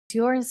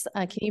yours.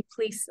 Can you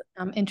please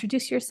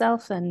introduce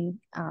yourself and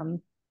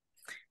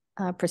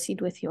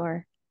proceed with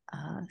your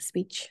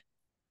speech?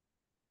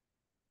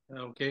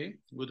 Okay.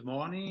 Good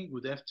morning,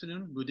 good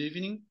afternoon, good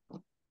evening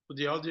to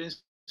the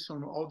audience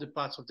from all the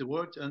parts of the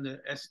world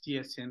under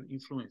SDSN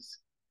influence.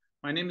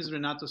 My name is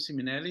Renato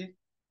Siminelli,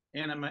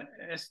 and I'm a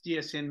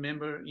SDSN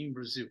member in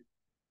Brazil.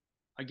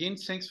 Again,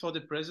 thanks for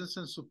the presence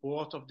and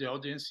support of the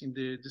audience in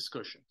the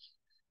discussion.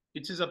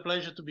 It is a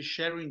pleasure to be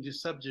sharing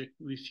this subject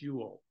with you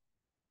all.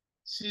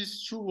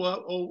 Since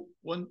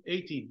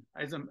 2018,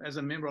 as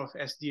a member of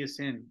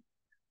SDSN,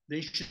 the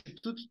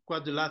Instituto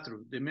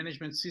Quadrilátero, the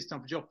management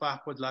system of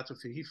Geoparque Quadrilátero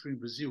Ferrífero in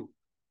Brazil,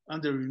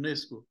 under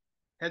UNESCO,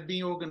 had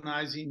been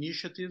organizing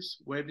initiatives,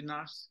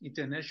 webinars,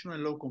 international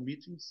and local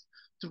meetings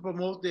to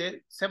promote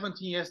the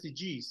 17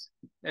 SDGs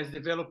as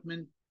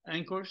development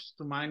anchors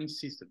to mining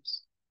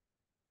systems.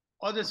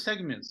 Other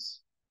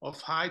segments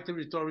of high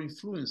territorial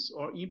influence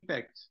or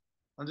impact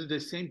under the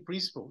same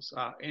principles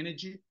are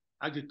energy,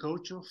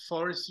 agriculture,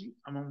 forestry,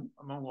 among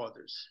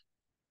others.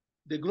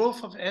 The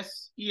growth of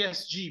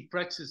ESG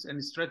practices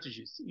and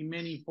strategies in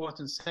many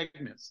important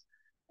segments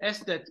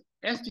asks that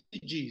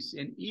SDGs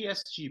and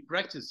ESG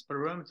practice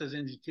parameters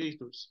and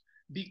indicators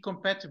be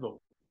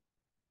compatible,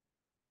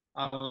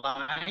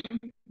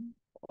 aligned,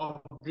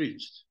 or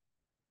bridged.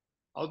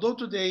 Although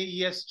today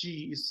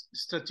ESG is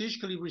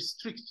strategically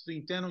restricted to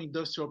internal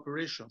industrial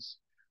operations,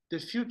 the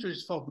future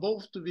is for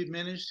both to be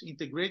managed,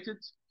 integrated,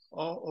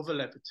 or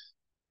overlapped.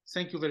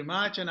 Thank you very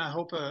much, and I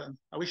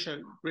wish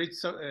a great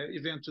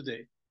event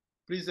today.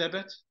 Please,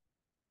 Herbert.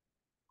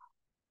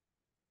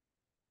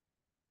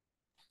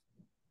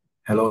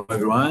 Hello,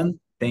 everyone.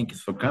 Thank you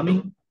for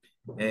coming.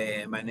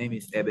 My name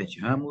is Herbert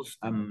Ramos.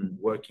 I'm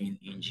working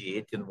in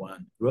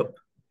G821 Group.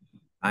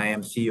 I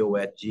am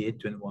CEO at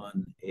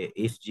G821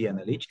 ESG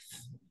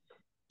Analytics.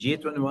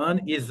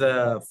 G821 is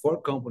a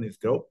 4 companies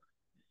group,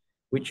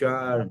 which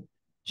are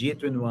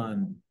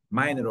G821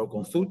 Mineral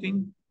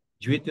Consulting,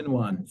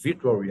 G821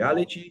 Virtual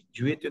Reality,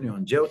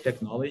 G821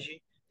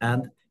 Geotechnology,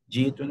 and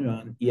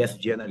G821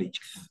 ESG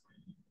Analytics.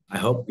 I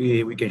hope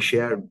we can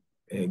share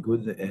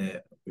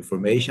good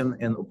information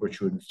and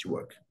opportunities to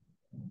work.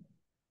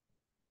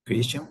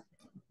 Christian?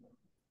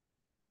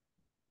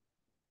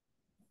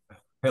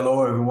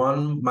 Hello,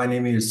 everyone. My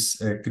name is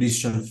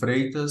Christian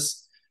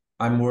Freitas.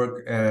 I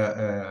work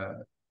at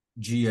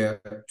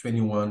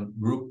G21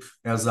 Group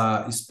as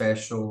a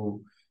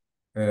special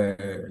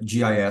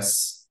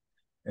GIS,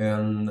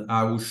 and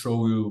I will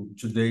show you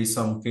today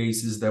some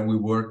cases that we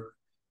work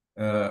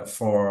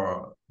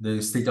for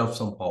the state of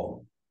São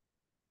Paulo.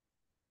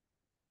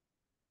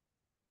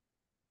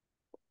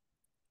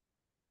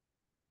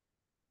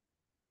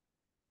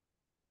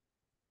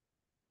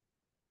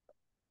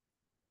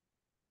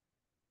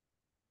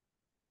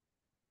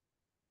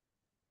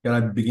 Can I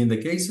begin the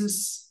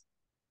cases?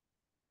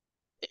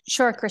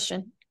 Sure,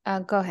 Christian.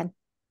 Go ahead.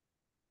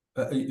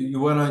 You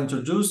want to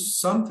introduce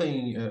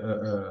something,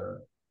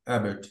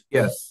 Albert?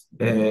 Yes.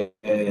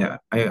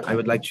 I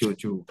would like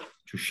to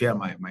share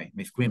my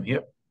screen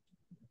here.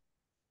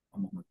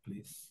 One moment,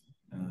 please.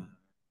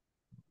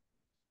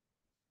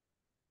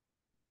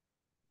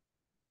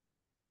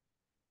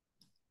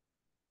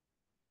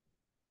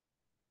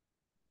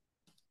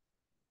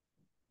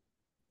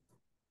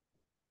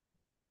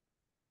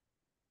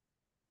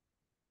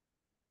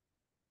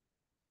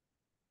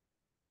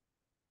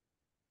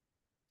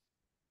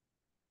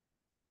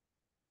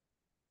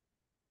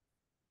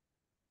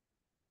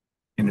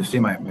 Can you see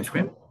my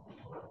screen?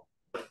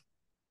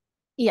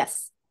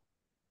 Yes.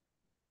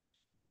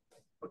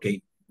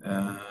 Okay.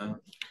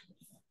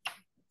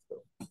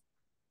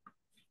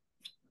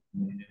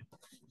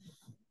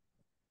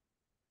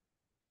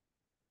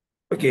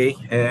 Okay,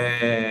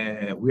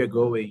 we are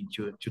going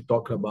to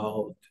talk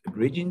about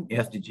bridging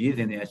SDGs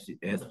and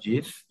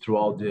SDGs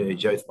throughout the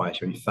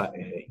geospatial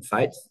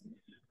insights.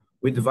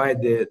 We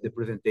divide the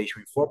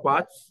presentation in 4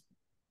 parts: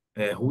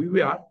 who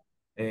we are,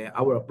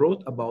 our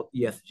approach about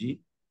ESG,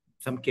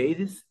 some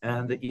cases,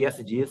 and the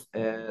ESGs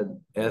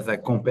as a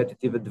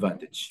competitive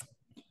advantage.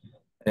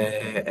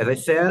 As I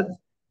said,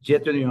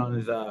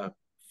 G21 is a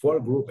 4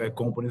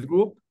 companies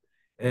group,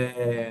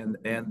 and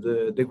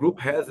the group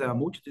has a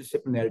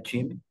multidisciplinary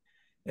team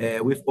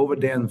with over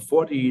than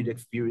 40 years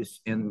experience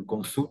in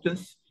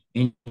consultants,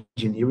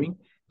 engineering,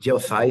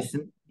 geoscience,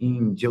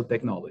 in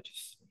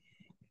geotechnologies.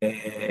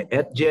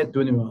 At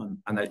G21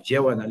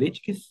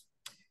 Geoanalytics,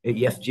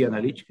 ESG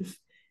Analytics,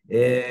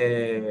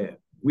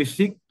 we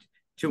seek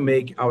to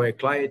make our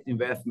client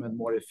investment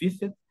more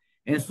efficient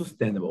and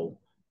sustainable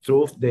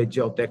through the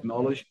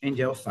geotechnology and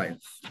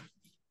geoscience.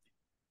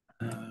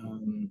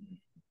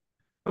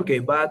 Okay,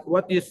 but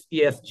what is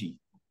ESG?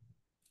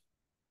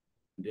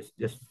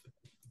 Just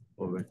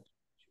over.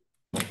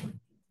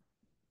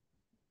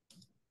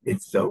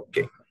 It's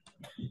okay.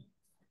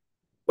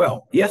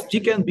 Well,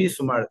 ESG can be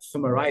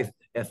summarized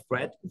as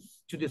practice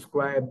to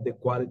describe the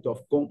quality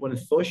of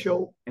company's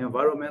social,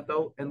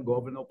 environmental, and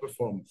governance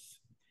performance.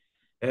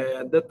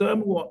 The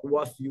term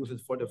was used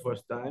for the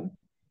first time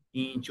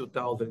in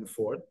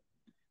 2004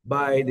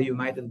 by the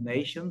United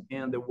Nations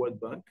and the World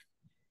Bank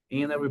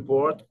in a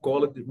report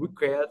called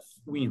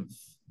Request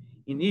Wins,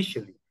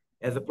 initially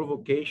as a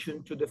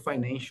provocation to the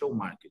financial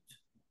market.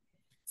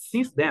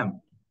 Since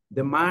then,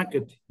 the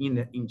market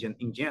in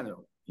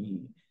general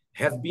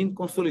has been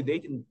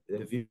consolidating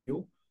the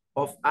view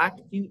of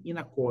acting in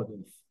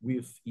accordance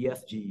with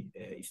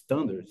ESG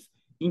standards,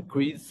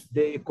 increase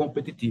the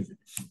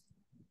competitiveness.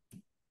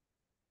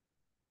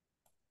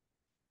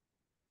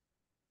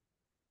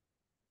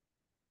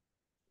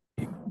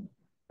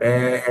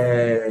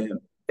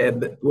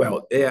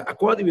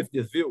 According with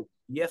this view,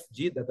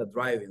 ESG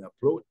data-driven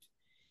approach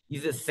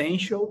is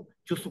essential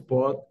to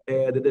support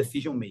the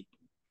decision-making.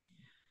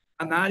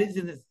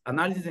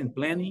 Analysis and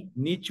planning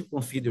need to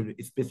consider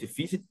the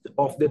specificity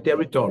of the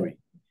territory.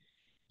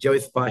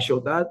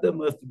 Geospatial data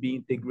must be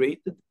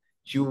integrated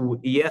to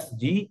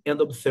ESG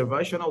and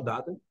observational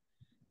data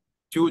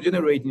to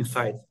generate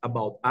insights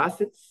about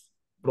assets,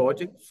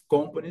 projects,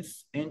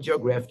 companies, and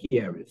geographic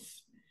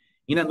areas.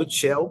 In a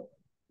nutshell,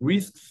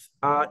 risks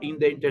are in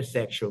the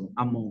intersection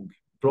among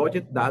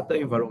project data,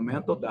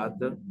 environmental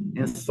data,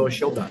 and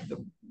social data.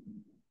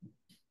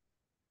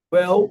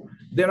 Well,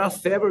 there are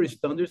several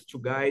standards to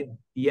guide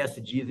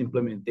ESG's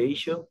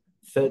implementation,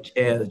 such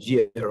as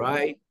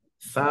GRI,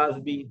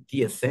 SASB,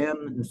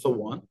 TSM, and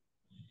so on.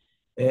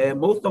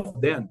 Most of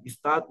them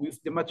start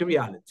with the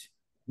materiality.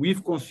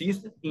 We've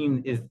consisted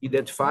in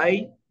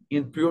identifying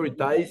and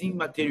prioritizing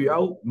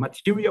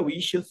material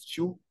issues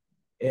to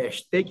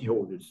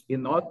stakeholders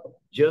and not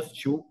just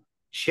to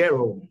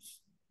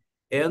shareholders,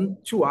 and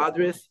to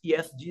address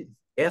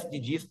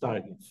SDGs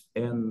targets.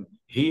 And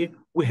here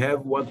we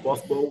have one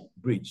possible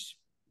bridge.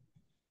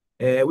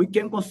 We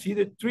can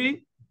consider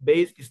three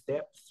basic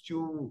steps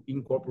to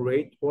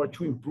incorporate or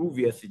to improve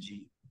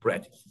ESG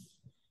practices: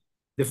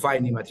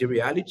 defining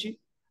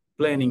materiality,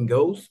 planning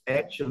goals,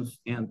 actions,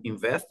 and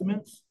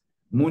investments,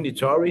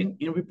 monitoring,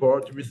 and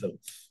report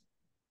results.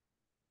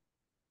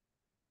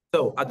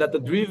 So a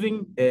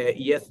data-driven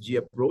ESG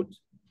approach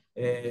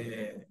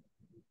in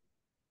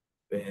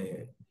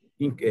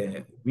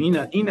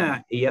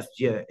a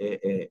ESG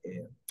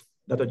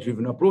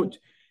data-driven approach,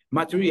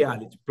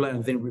 materiality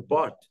plans and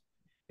report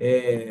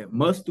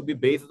must be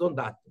based on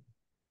data.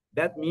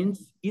 That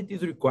means it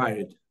is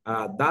required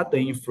data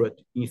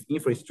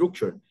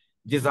infrastructure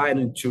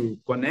designed to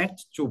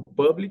connect to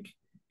public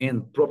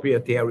and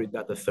proprietary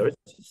data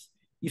sources,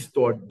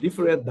 store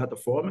different data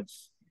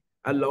formats,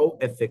 allow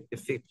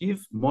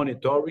effective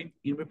monitoring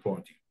and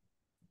reporting.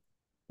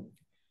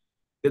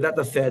 The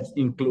data sets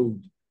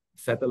include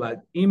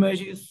satellite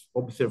images,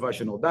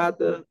 observational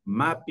data,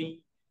 mapping,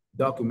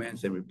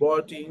 documents and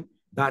reporting,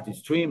 data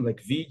stream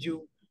like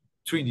video,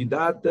 3D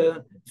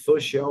data,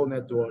 social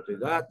network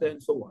data,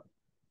 and so on.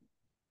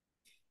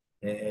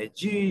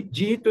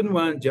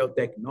 G21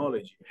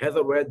 Geotechnology has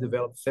already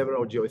developed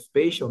several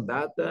geospatial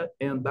data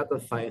and data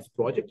science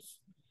projects,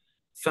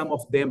 some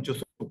of them to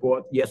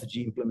support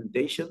ESG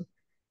implementation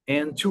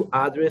and to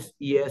address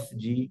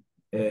ESG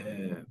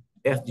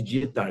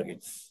SDG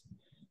targets.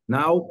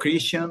 Now,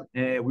 Christian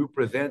will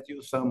present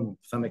you some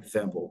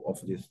example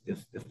of these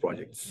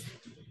projects.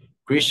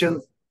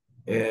 Christian,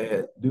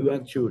 do you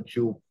want to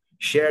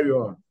share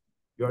your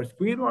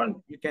screen,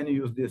 or you can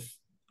use this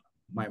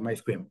my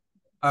screen?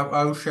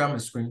 I will share my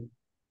screen.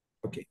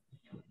 Okay.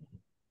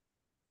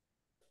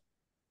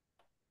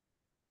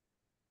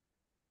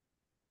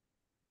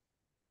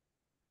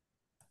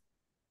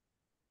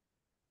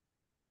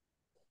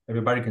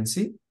 Everybody can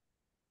see?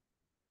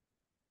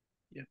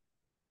 Yeah.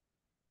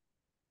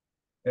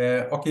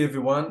 Okay,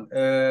 everyone.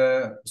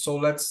 So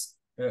let's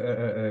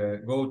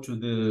go to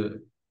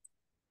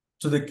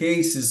the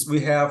cases. We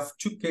have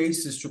two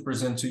cases to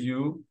present to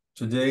you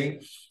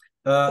today.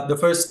 The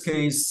first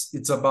case,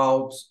 it's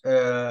about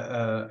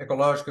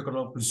ecological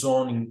economic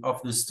zoning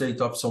of the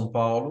state of São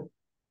Paulo.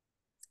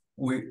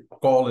 We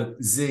call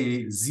it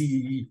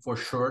ZEE for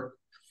short.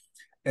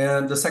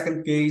 And the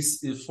second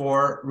case is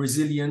for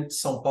resilient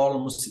São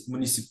Paulo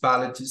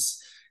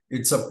municipalities.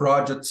 It's a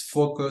project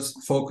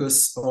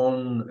focus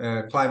on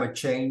climate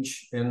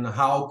change and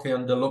how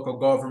can the local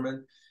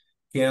government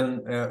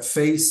can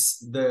face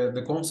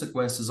the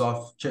consequences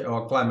of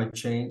climate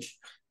change.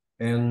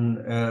 And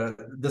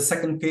the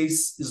second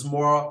case is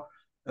more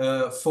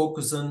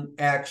focused on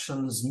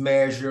actions,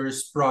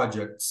 measures,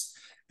 projects.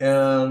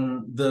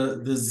 And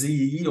the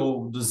ZE,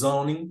 or the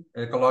zoning,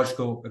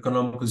 ecological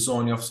economic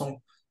zoning of São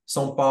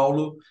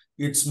Paulo,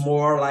 it's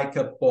more like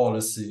a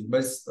policy,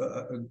 but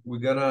we're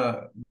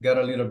gonna get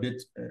a little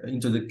bit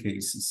into the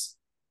cases.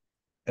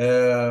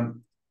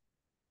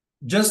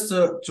 Just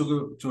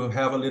to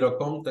have a little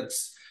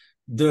context,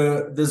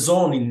 the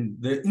zoning,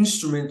 the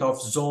instrument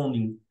of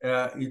zoning,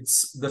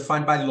 it's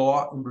defined by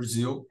law in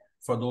Brazil.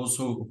 For those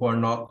who are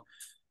not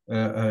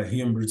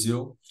here in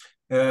Brazil,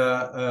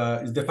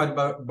 it's defined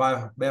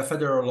by a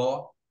federal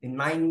law. In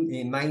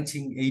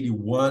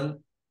 1981,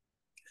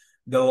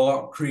 the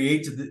law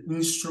created the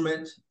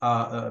instrument,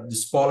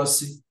 this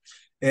policy,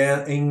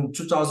 and in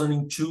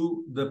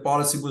 2002, the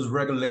policy was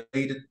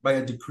regulated by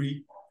a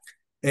decree.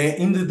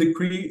 In the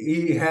decree,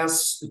 it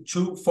has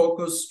two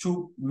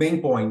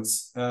main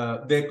points,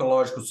 the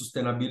ecological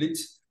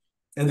sustainability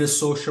and the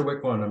social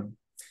economy.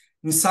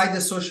 Inside the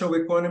social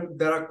economy,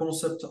 there are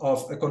concepts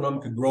of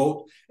economic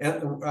growth,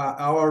 and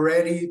I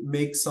already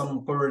make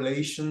some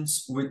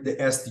correlations with the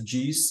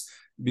SDGs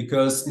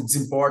because it's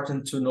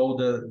important to know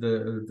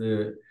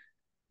the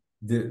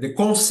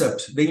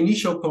concept, the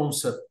initial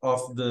concept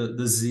of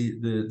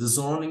the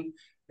zoning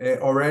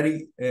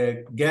already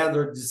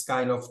gathered this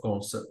kind of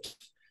concept.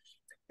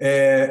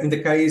 In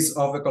the case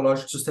of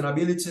ecological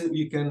sustainability,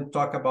 we can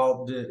talk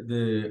about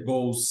the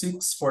goals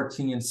 6,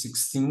 14, and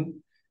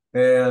 16.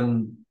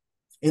 And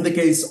in the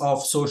case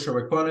of social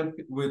economy,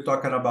 we're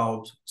talking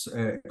about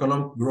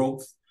economic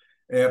growth,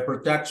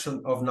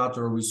 protection of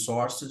natural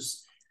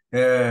resources,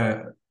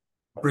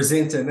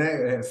 presenting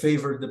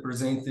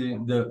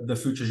the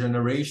future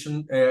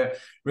generation,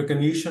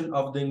 recognition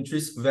of the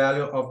intrinsic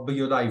value of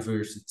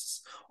biodiversity.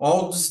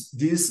 All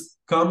this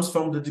comes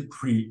from the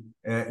decree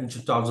in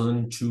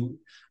 2002,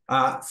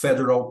 a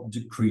federal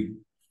decree.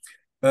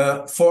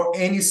 For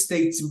any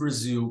states in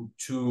Brazil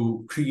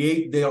to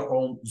create their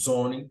own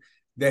zoning,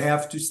 they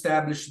have to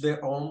establish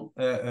their own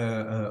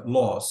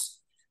laws.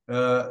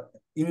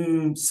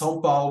 In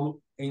São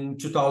Paulo, in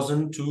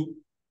 2002,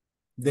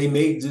 they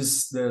made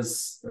this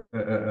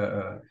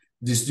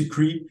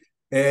decree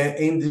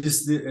and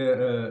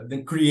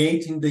then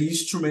creating the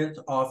instrument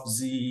of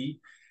ZE.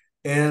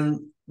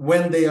 And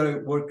when they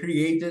were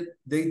created,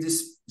 they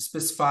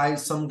specify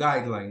some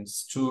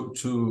guidelines to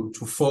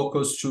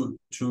focus to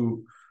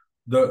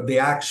the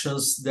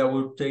actions that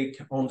will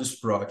take on this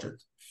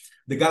project.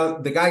 The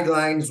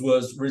guidelines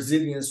was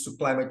resilience to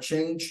climate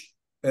change,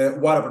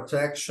 water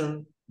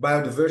protection,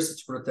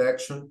 biodiversity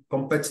protection,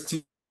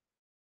 competitive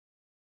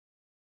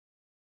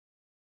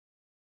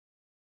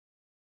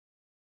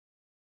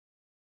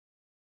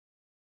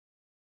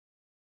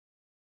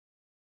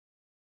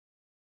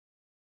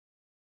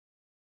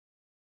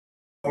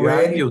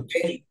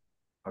Okay.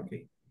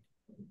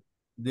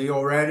 They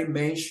already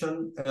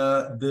mentioned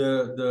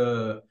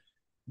the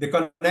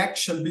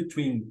connection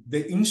between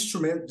the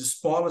instrument, this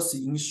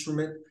policy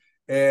instrument,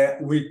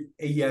 with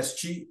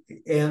ESG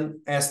and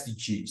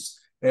SDGs.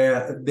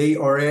 They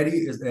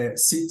already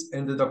sit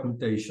in the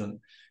documentation.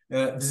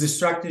 These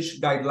strategic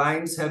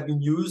guidelines have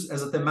been used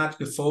as a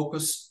thematic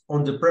focus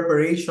on the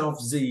preparation of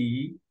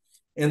ZE,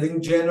 and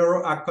in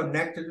general are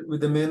connected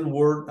with the main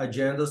world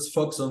agendas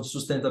focused on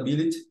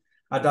sustainability,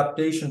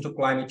 adaptation to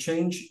climate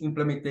change,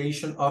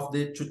 implementation of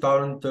the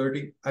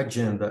 2030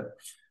 agenda.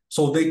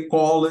 So they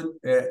call it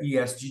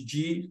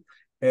ESG,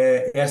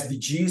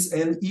 SDGs,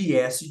 and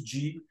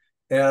ESG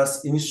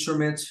as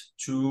instruments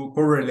to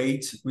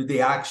correlate with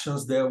the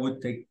actions that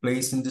would take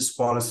place in this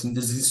policy, in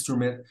this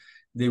instrument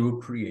they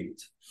will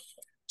create.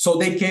 So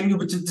they came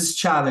with this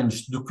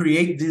challenge to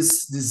create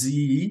this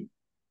EE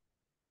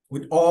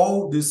with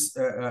all these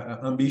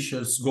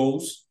ambitious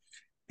goals,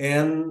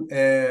 and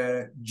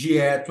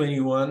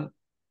GE21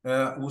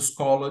 was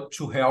called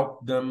to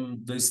help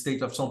them, the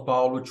state of São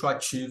Paulo, to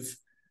achieve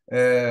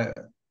the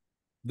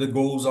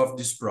goals of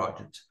this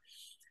project.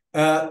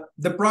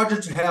 The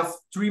project have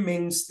three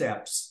main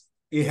steps.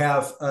 It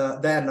have a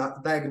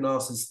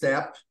diagnosis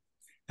step,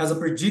 has a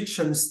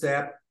prediction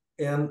step,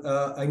 and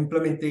an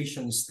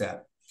implementation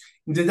step.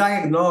 In the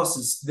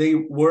diagnosis, they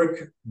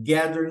work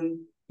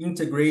gathering,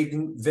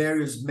 integrating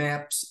various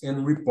maps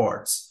and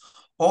reports.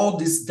 All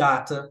this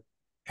data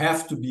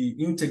have to be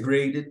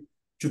integrated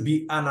to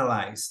be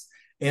analyzed.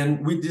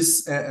 And with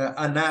this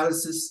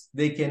analysis,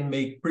 they can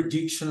make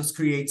predictions,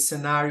 create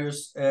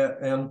scenarios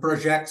and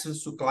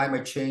projections to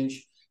climate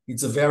change.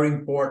 It's a very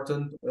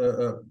important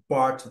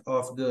part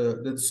of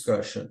the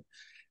discussion.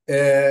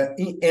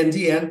 In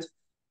the end,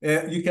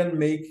 you can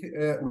make,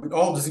 with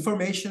all this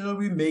information,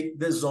 we make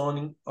the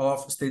zoning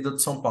of state of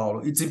São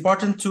Paulo. It's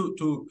important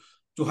to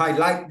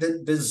highlight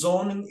that the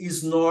zoning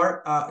is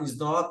not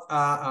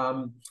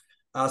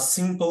a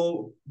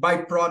simple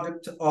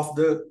byproduct of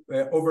the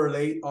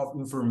overlay of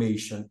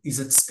information. It's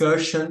a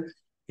discussion.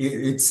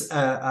 It's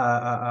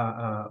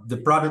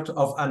the product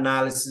of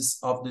analysis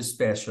of the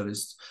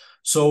specialists.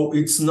 So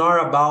it's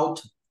not about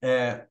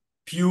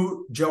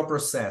pure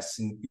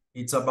geoprocessing.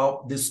 It's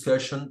about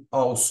discussion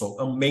also,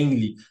 and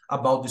mainly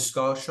about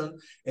discussion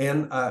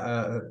and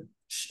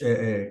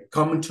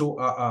coming to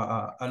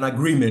an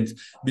agreement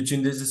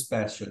between these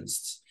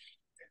specialists.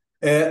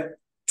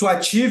 To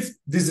achieve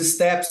these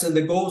steps and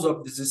the goals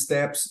of these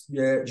steps,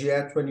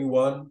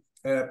 GE21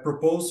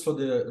 proposed for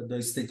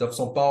the state of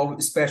São Paulo,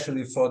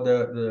 especially for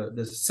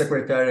the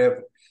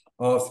Secretary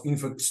of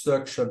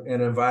Infrastructure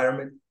and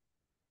Environment,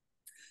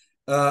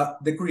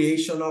 the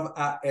creation of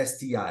a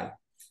SDI.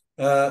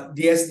 The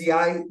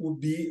SDI would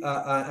be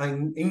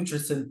an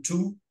interesting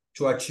tool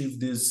to achieve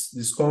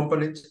this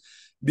component,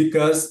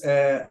 because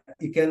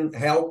it can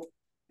help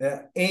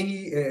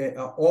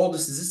all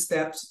these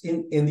steps.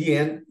 In the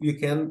end, you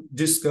can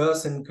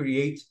discuss and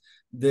create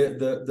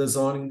the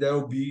zoning that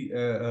will be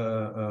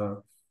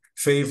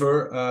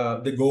favor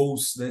the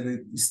goals that they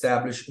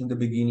established in the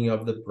beginning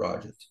of the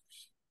project.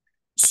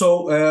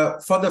 So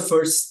for the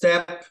first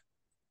step,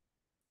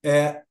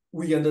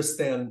 we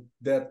understand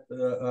that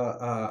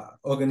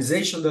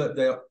organization,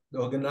 the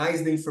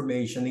organize the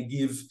information and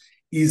give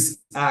easy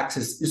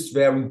access is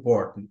very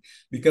important,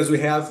 because we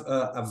have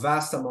a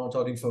vast amount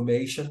of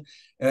information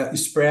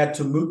spread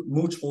to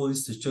multiple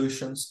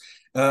institutions.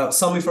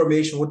 Some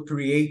information was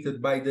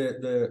created by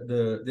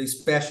the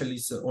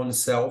specialists on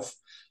itself.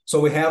 So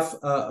we have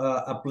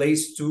a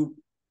place to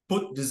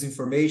put this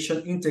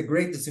information,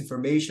 integrate this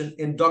information,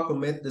 and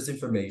document this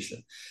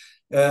information.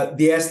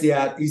 The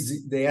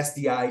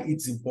SDI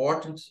is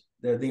important.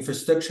 The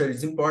infrastructure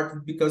is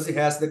important because it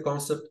has the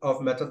concept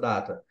of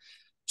metadata.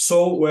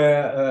 So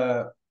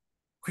we're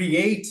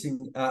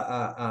creating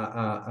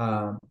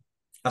a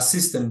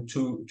system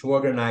to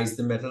organize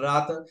the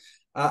metadata.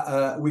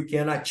 We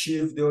can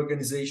achieve the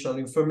organizational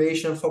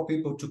information for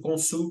people to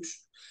consult,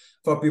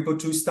 for people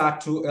to start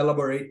to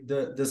elaborate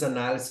this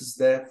analysis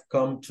that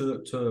come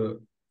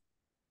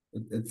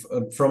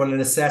from a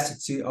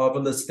necessity of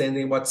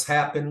understanding what's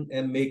happened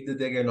and make the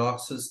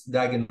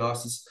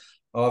diagnosis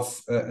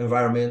of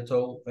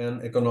environmental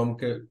and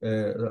economic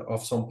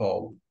of São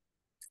Paulo,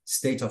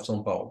 state of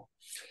São Paulo.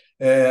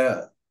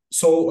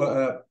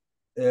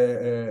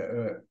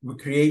 We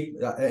create,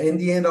 in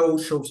the end, I will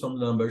show some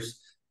numbers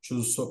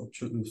so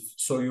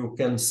you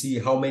can see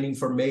how many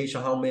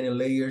information, how many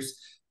layers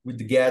we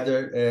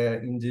gather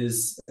in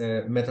this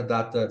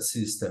metadata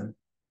system.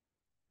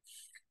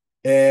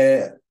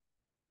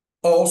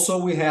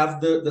 Also, we have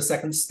the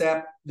second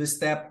step, the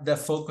step that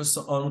focuses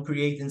on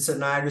creating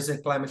scenarios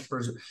and climate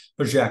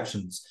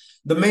projections.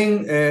 The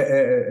main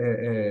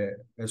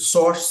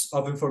source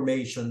of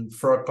information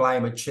for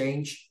climate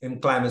change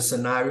and climate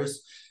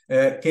scenarios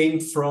came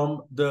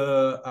from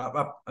the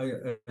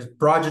a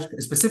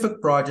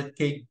specific project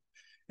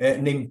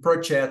named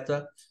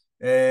Projeta.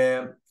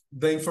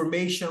 The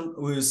information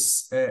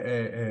was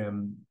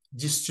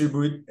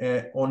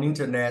distributed on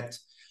internet,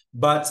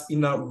 but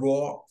in a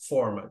raw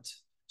format.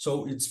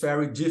 So it's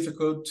very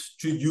difficult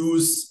to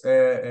use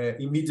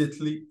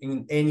immediately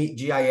in any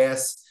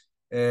GIS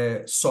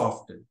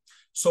software.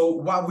 So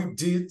what we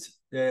did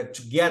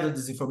to gather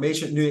this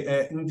information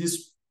in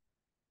this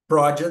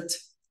project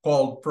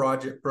called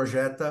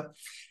Projeta,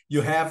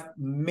 you have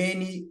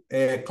many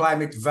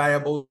climate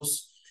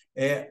variables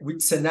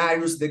with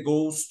scenarios that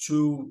goes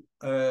to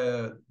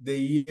the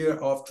year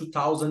of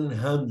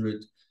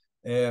 2100.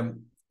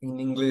 In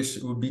English,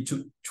 it would be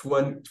to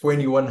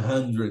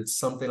 2100,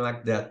 something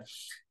like that.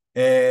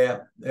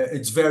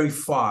 It's very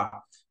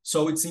far.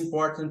 So it's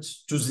important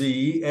to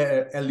see,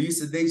 at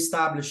least they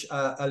establish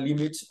a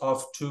limit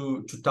of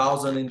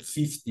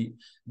 2050,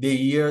 the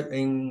year,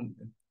 and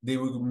they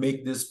will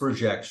make these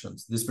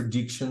projections, these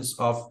predictions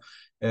of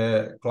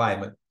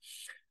climate.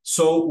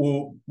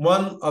 So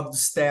one of the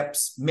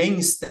steps,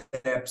 main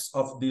steps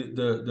of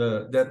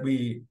that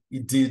we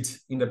did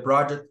in the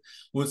project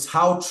was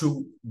how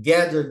to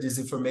gather this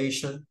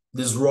information,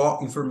 this raw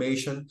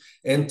information,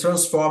 and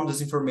transform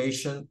this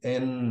information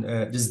and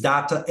this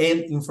data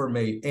and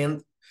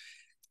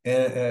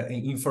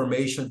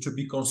information to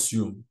be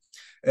consumed.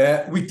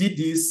 We did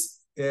this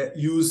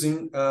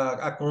using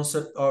a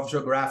concept of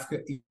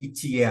geographic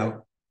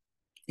ETL.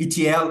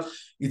 ETL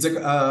is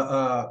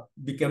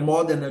became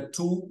more than a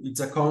tool. It's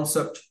a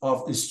concept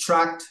of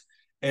extract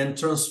and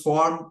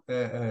transform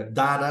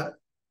data,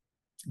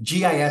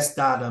 GIS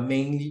data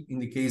mainly. In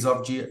the case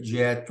of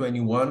GIS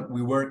 21,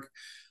 we work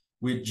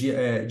with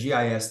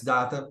GIS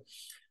data.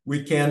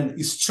 We can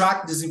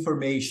extract this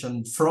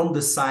information from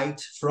the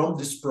site, from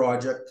this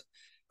project,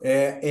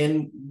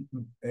 and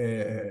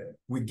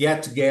we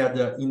get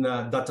together in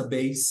a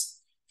database,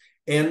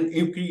 and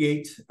you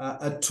create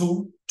a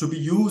tool to be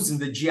used in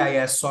the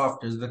GIS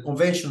software, the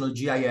conventional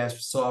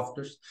GIS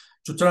software,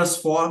 to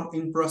transform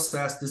and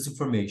process this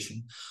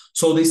information.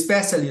 So the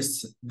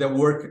specialists that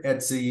work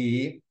at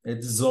the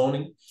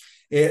zoning,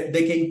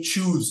 they can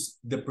choose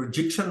the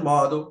prediction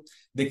model,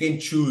 they can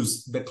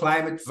choose the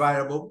climate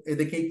variable, and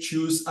they can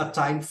choose a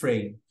time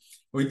frame.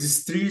 With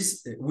these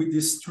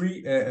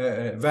three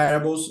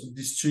variables,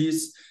 these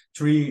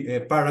three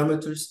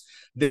parameters,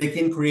 they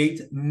can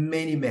create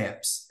many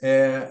maps.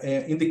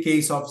 In the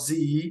case of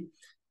ZE,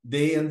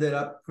 they ended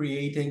up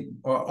creating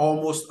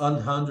almost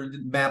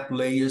 100 map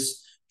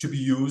layers to be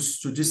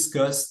used to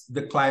discuss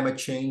the climate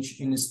change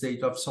in the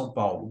state of São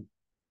Paulo.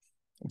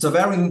 It's a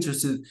very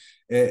interesting,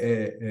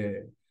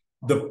 the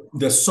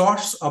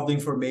source of the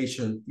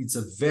information, it's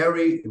a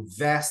very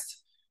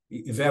vast,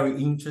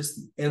 very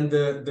interesting, and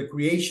the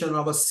creation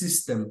of a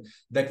system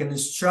that can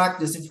extract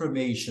this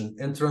information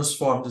and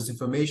transform this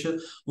information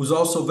was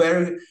also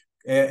very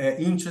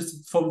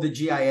interesting from the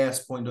GIS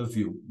point of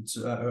view.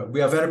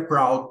 We are very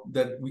proud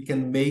that we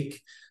can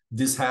make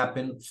this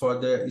happen for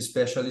the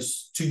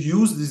specialists to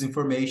use this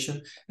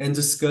information and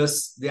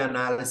discuss the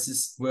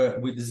analysis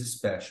with these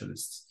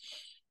specialists.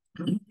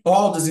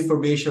 All this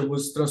information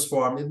was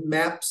transformed in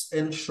maps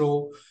and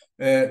show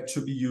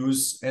to be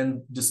used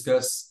and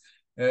discussed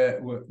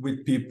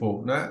with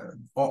people.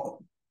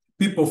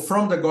 People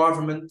from the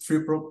government,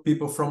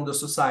 people from the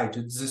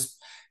society.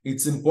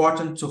 it's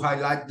important to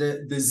highlight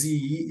that the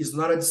ZE is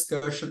not a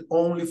discussion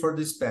only for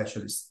the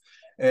specialists.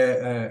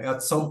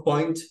 At some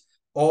point,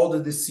 all the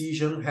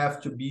decision have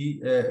to be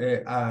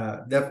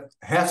that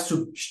has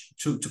to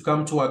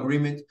come to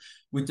agreement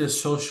with the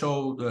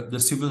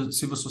civil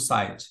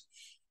society.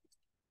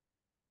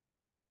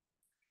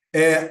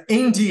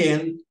 In the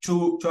end,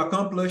 to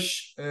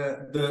accomplish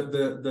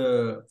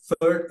the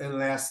third and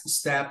last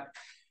step,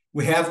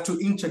 we have to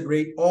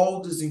integrate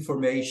all this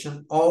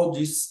information, all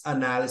this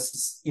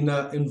analysis in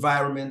an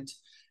environment,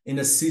 in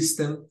a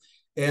system,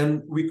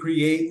 and we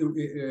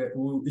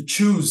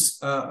choose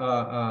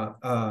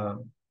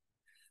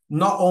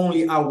not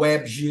only a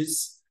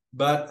WebGIS,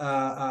 but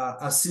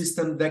a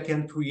system that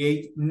can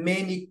create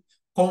many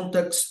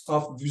contexts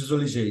of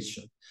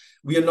visualization.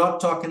 We are not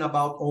talking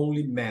about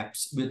only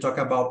maps. We're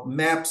talking about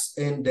maps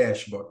and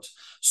dashboards.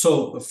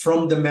 So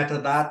from the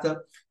metadata,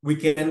 we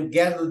can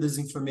gather this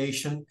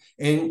information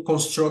and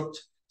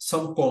construct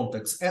some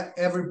context.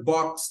 Every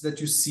box that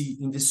you see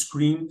in the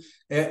screen,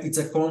 it's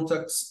a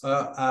context,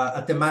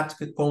 a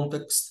thematic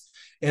context,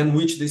 in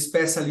which the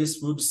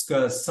specialist will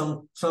discuss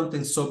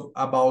something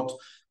about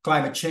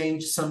climate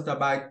change, something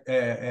about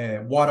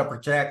water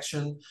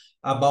protection,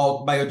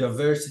 about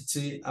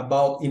biodiversity,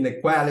 about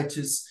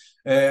inequalities.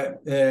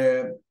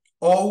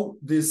 All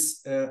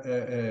this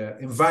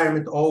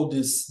environment, all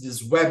these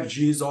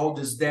WebGIS, all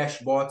these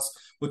dashboards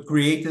were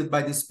created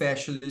by the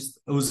specialists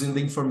using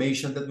the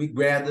information that we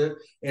gathered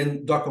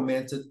and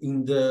documented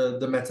in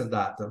the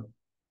metadata.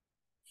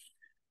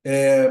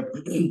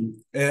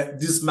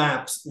 These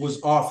maps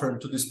was offered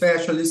to the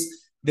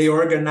specialists. They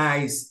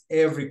organize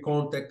every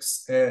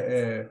context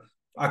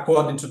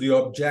according to the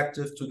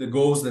objective, to the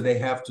goals that they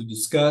have to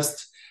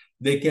discuss.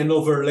 They can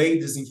overlay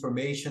this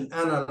information,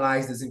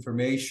 analyze this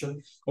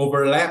information,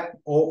 overlap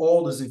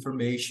all this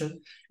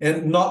information,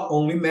 and not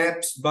only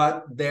maps,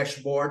 but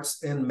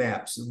dashboards and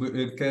maps.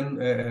 It can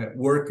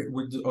work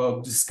with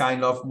this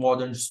kind of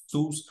modern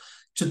tools.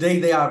 Today,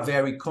 they are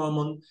very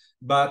common,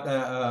 but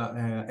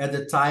at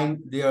the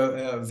time, they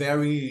are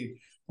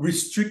very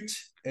restrict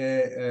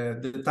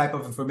the type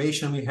of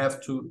information we have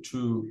to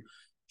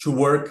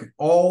work,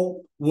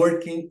 all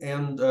working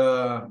and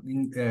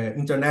in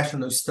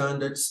international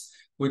standards,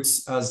 which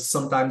is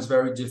sometimes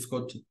very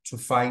difficult to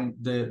find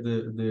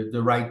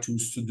the right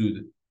tools to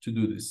do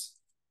this.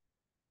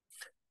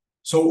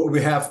 So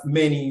we have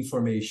many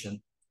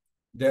information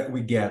that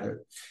we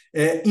gathered.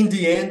 In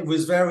the end, it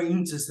was very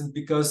interesting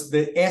because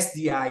the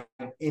SDI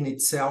in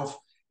itself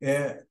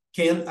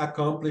can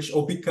accomplish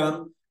or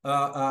become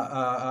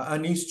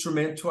an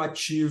instrument to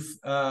achieve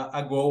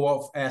a goal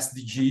of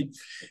SDG.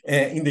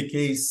 In the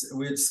case,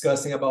 we're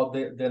discussing about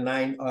the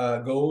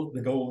goal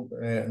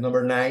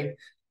number 9,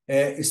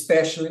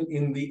 especially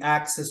in the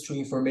access to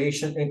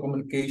information and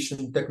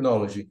communication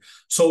technology.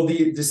 So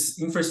this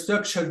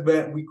infrastructure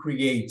that we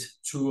create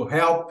to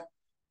help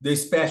the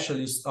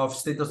specialists of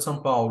state of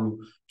São Paulo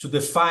to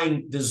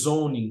define the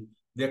zoning,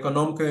 the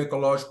economic and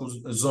ecological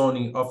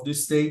zoning of the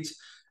state,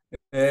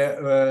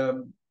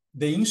 the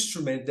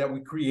instrument that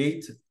we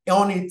create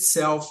on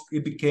itself,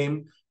 it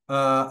became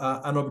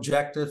an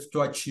objective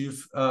to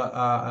achieve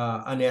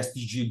an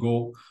SDG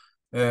goal,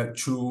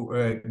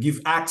 to give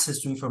access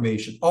to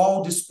information.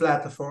 All this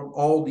platform,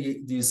 all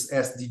this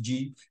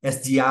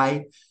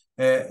SDI,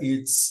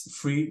 it's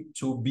free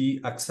to be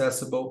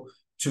accessible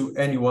to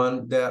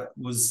anyone that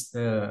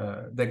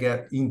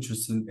get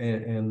interested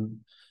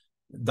and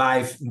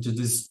dive into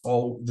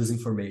all this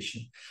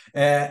information.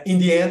 In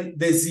the end,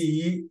 the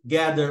ZE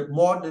gathered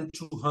more than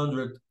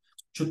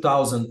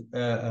 2,000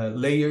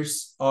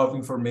 layers of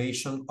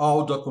information,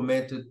 all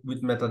documented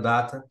with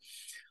metadata,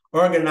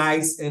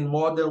 organized in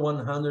more than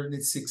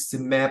 160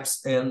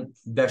 maps and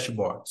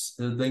dashboards.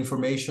 The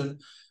information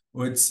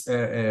was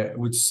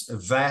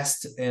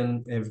vast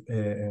and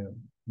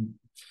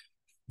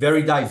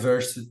very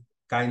diverse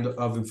kind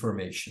of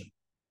information.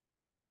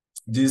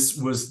 This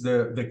was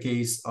the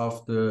case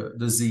of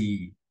the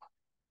ZE.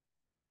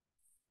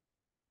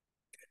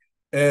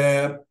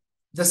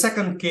 The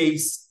second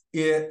case,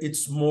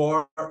 it's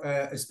more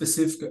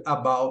specific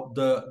about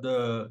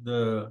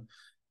the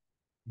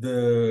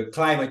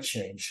climate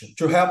change,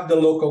 to help the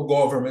local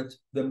government,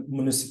 the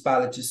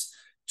municipalities,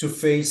 to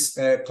face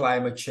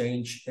climate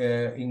change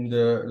in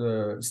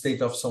the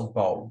state of São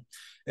Paulo.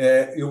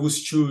 It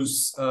was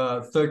choose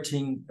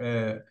 13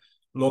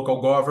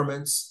 local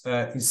governments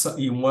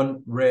in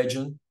one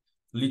region,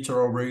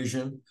 littoral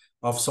region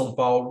of São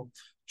Paulo,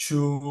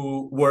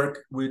 to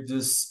work with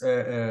this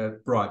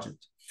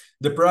project.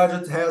 The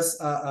project has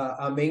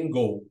a main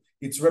goal.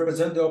 It's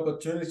represent the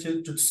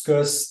opportunity to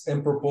discuss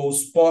and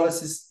propose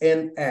policies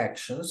and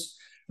actions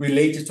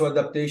related to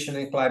adaptation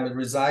and climate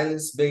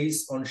resilience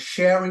based on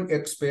sharing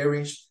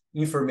experience,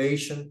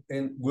 information,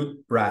 and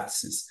good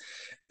practices.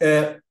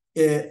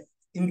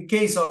 In the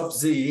case of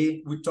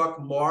ZE, we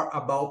talk more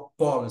about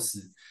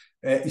policy,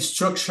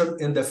 structured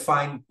and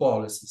defined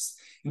policies.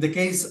 In the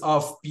case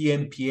of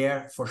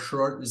PMPR, for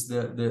short, is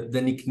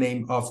the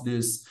nickname of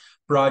this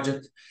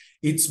project.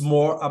 It's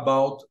more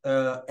about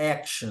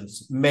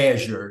actions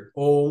measured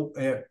or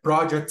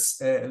projects,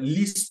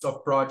 list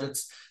of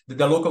projects that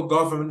the local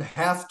government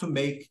have to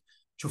make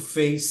to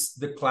face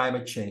the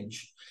climate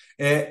change.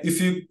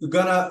 If you're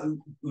gonna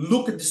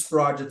look at this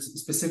project,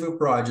 specific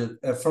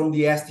project, from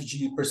the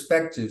SDG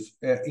perspective,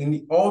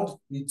 in all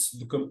its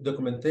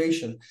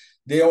documentation,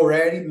 they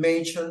already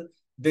mentioned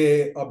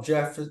the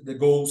objectives, the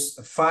goals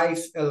 5,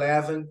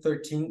 11,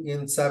 13,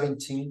 and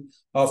 17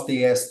 of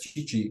the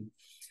SDG.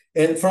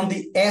 And from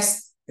the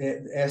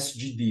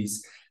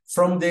SDGs,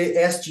 from the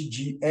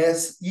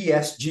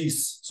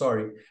ESGs,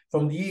 sorry,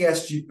 from the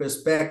ESG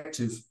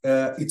perspective,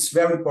 it's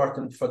very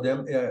important for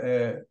them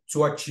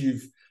to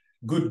achieve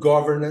good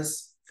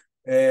governance,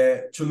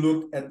 to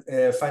look at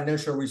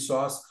financial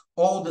resource.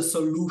 All the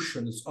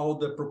solutions, all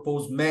the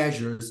proposed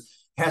measures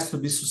has to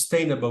be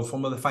sustainable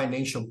from a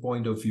financial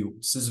point of view.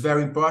 This is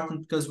very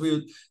important because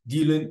we're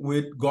dealing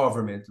with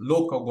government,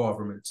 local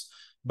governments,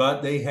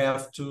 but they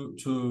have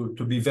to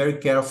be very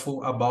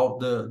careful about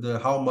the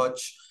how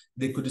much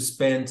they could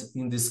spend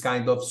in this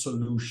kind of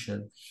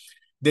solution.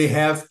 They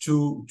have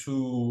to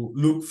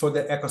look for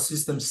the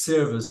ecosystem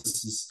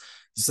services.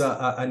 It's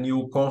a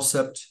new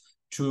concept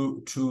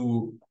to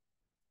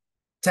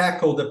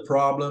tackle the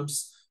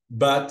problems,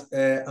 but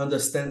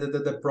understand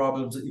that the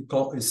problems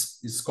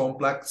is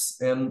complex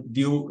and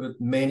deal with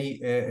many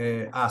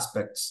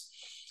aspects.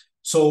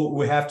 So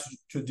we have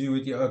to deal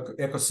with the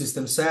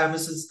ecosystem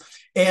services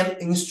and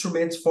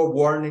instruments for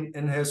warning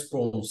and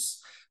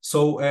response.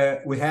 So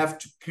we have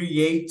to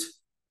create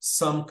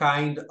some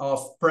kind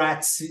of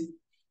practice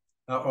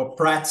or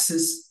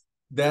practices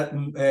that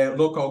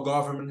local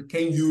government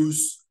can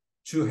use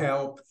to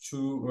help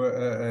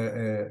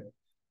to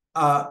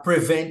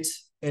prevent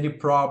any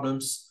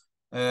problems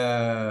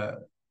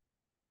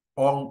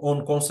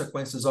on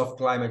consequences of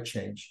climate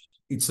change.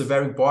 It's a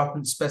very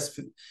important,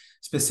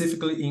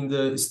 specifically in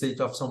the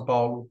state of São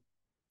Paulo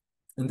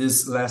in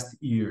these last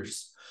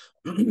years.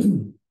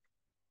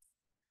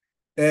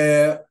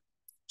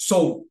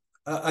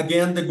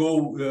 Again, the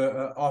goal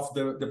of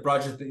the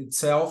project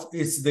itself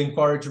is to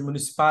encourage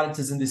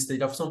municipalities in the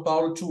state of São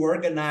Paulo to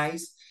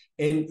organize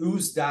and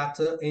use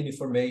data and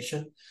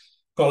information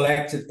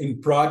collected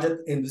in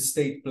project and the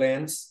state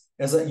plans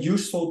as a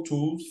useful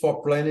tool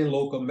for planning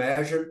local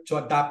measures to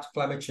adapt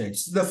climate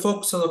change. The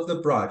focus of the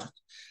project.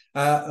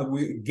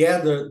 We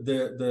gather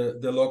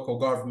the local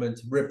government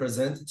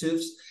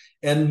representatives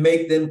and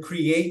make them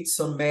create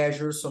some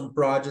measures, some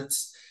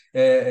projects,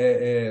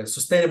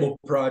 sustainable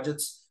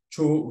projects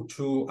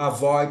to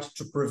avoid,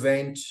 to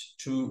prevent,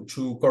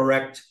 to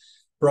correct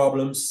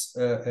problems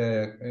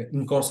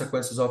in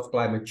consequences of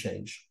climate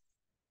change.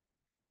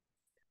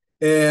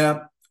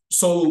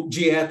 So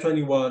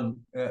GE21,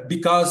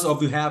 because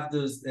of we have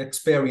this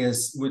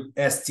experience with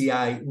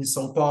STI in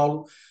São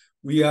Paulo,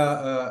 we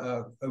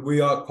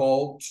are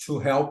called to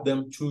help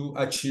them to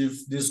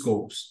achieve these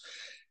goals.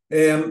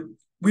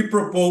 We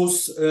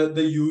propose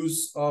the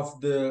use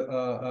of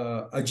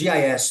the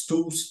GIS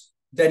tools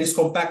that is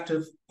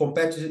compatible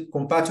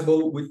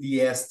with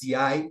the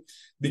STI,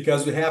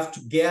 because we have to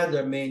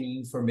gather many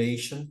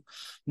information,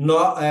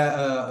 not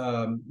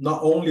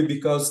only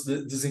because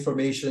this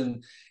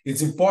information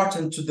is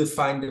important to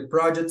define the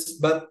projects,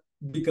 but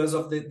because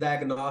of the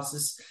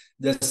diagnosis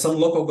that some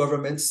local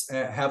governments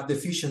have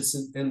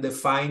deficiency in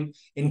define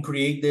and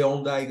create their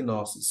own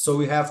diagnosis. So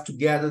we have to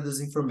gather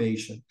this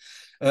information.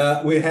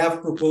 We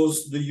have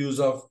proposed the use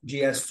of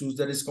GIS tools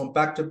that is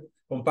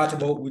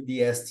compatible with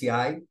the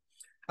STI.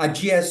 A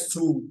GIS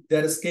tool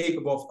that is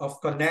capable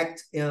of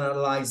connect and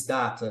analyze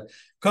data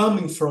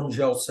coming from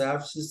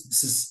geoservices.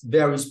 This is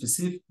very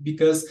specific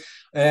because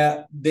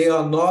they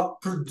are not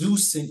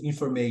producing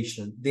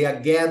information. They are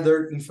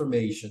gathered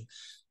information.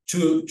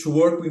 To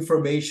work with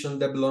information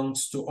that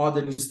belongs to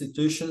other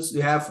institutions,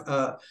 you have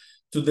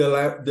to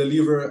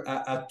deliver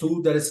a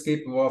tool that is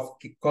capable of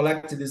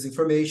collecting this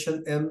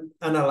information and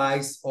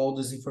analyze all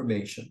this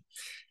information.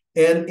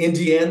 And in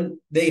the end,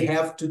 they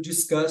have to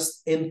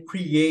discuss and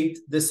create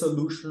the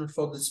solution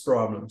for these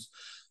problems.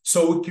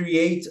 So we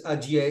create a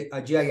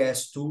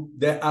GIS tool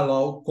that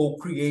allows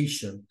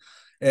co-creation.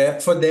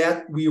 For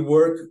that, we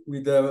work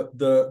with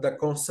the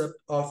concept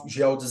of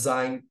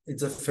geodesign.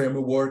 It's a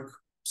framework.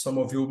 Some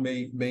of you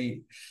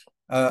may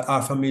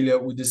are familiar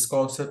with this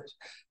concept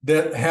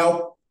that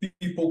help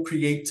people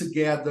create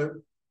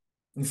together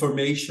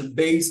information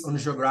based on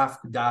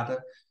geographic data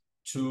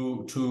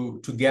to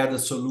gather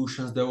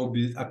solutions that will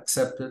be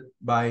accepted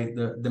by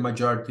the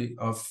majority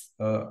of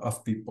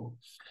people.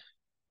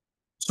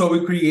 So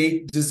we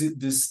create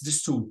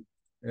this tool.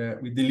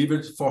 We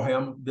delivered for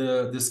him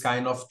this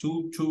kind of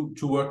tool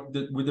to work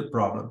with the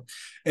problem.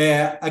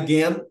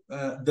 Again,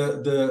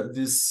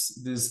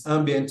 this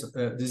ambient,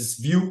 this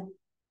view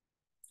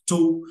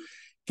tool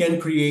can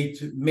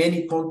create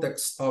many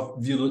contexts of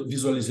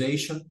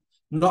visualization,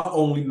 not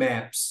only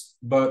maps,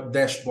 but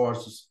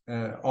dashboards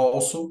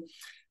also.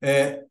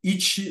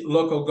 Each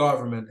local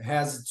government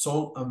has its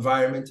own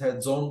environment, has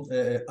its own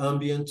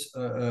ambient,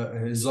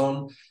 his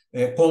own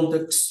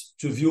context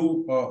to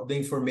view the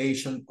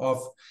information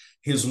of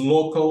his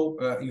local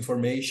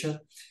information.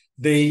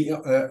 They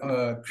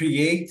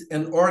create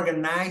and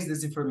organize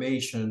this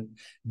information.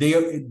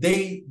 They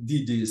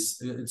did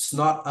this. It's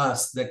not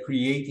us that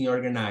create and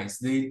organize.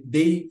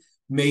 They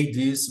made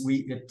this.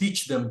 We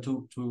teach them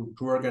to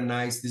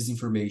organize this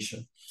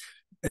information.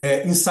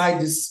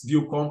 Inside this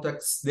view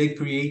context, they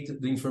create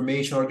the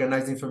information,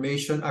 organize the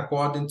information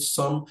according to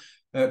some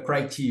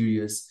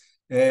criteria.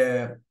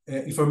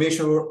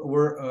 Information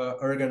were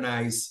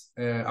organized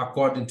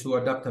according to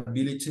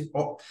adaptability.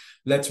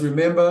 Let's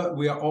remember,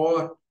 we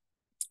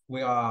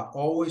are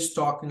always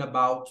talking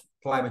about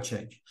climate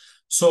change.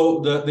 So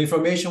the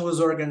information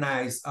was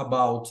organized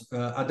about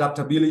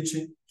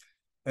adaptability,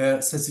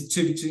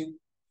 sensitivity,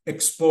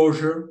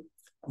 exposure,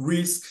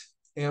 risk,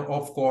 and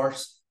of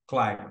course,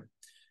 climate.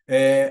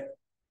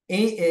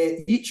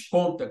 Each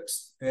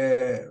context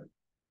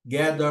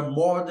gather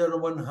more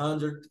than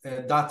 100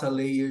 data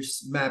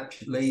layers, map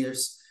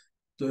layers,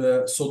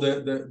 so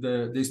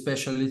the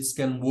specialists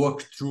can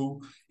work through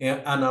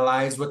and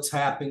analyze what's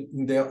happening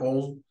in their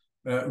own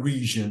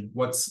region,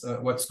 what's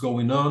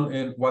going on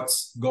and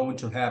what's going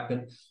to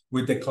happen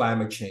with the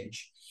climate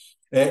change.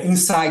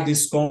 Inside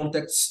this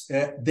context,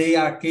 they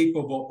are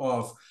capable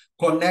of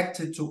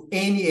connected to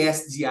any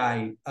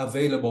SDI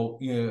available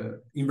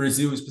in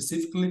Brazil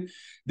specifically.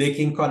 They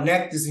can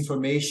connect this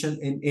information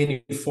in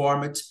any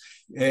format,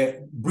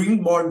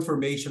 bring more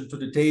information to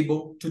the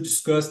table to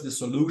discuss the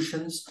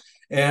solutions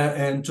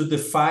and to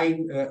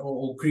define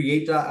or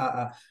create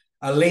a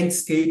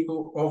landscape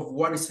of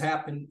what is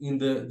happening in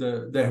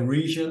the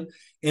region.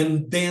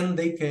 And then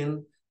they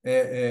can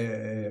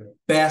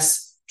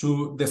pass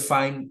to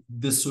define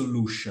the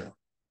solution.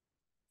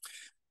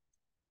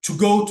 To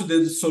go to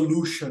the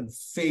solution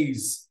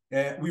phase,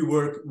 we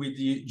work with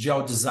the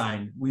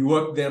geodesign.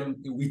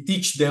 We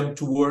teach them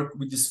to work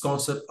with this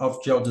concept of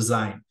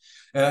geodesign.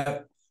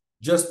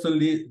 Just to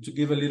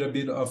give a little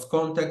bit of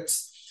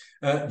context,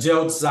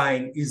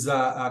 geodesign is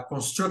a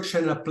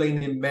construction, a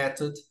planning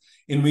method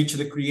in which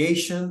the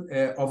creation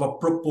of a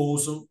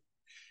proposal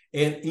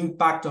and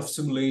impact of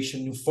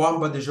simulation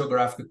informed by the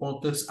geographic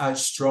context are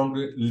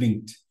strongly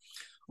linked.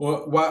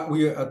 What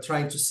we are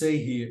trying to say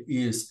here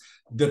is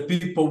the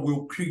people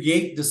will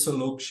create the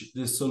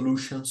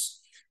solutions,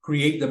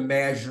 create the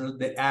measures,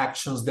 the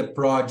actions, the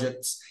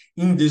projects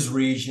in this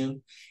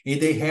region.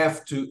 And they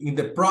have to, in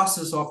the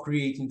process of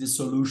creating the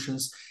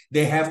solutions,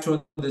 they have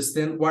to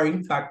understand what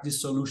impact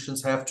these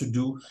solutions have to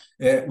do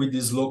with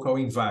this local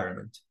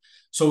environment.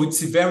 So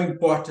it's very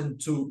important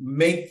to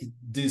make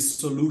these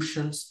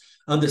solutions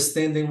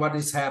understanding what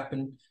is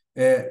happening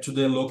to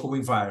the local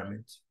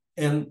environment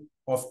and,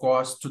 of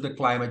course, to the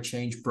climate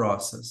change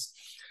process.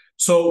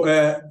 So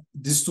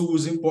this tool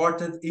is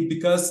important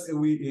because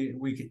we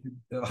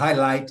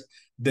highlight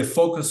the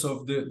focus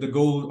of the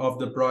goal of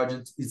the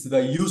project. It's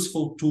the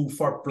useful tool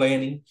for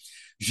planning.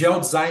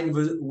 Geodesign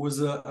was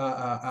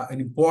an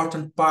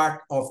important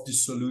part of the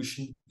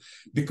solution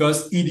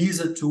because it is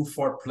a tool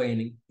for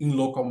planning in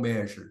local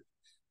measure.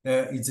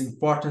 It's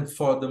important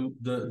for the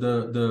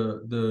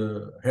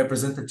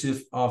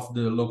representative of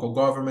the local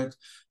government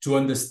to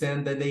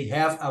understand that they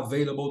have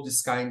available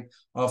this kind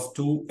of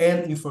tool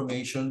and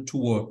information to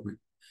work with.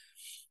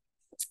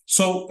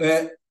 So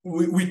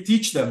we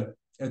teach them.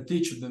 In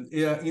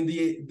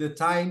the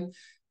time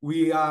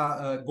we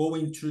are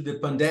going through the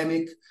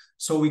pandemic,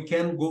 so we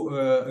can't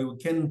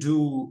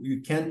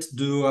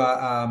do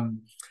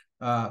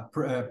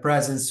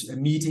presence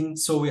meeting,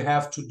 so we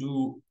have to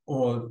do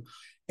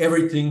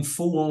everything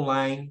full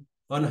online,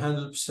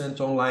 100%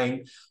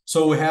 online.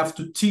 So we have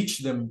to teach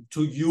them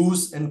to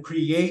use and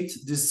create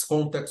this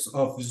context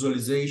of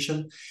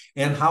visualization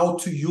and how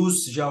to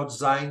use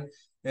geodesign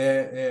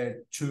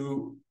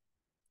to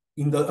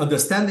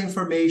understand the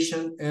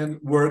information and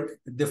work,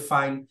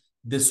 define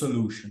the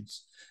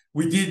solutions.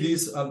 We did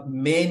this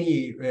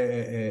many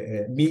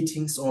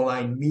meetings,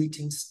 online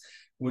meetings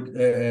with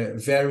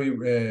very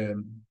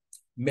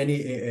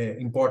many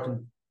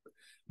important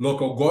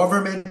local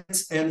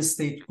governments and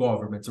state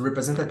governments,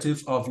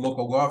 representatives of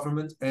local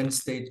government and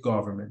state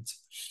government.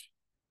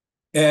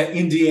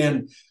 In the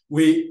end,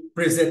 we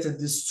presented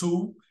this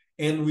tool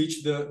in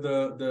which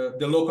the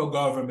local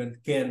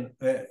government can,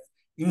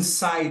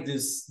 inside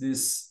this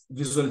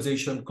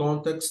visualization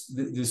context,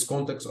 this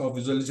context of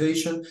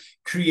visualization,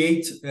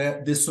 create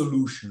the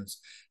solutions.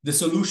 The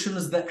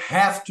solutions that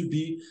have to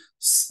be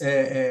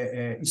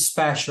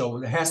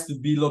spatial, it has to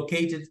be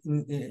located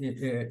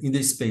in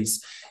the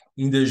space,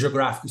 in the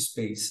geographic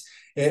space,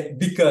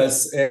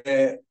 because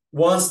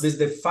once they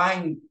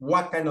define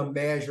what kind of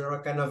measure,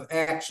 what kind of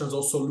actions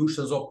or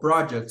solutions or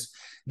projects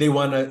they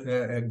want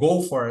to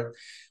go for it,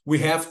 we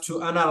have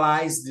to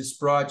analyze this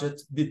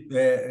project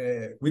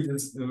with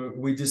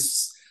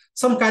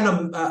some kind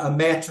of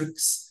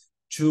metrics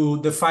to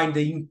define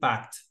the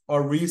impact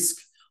or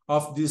risk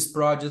of these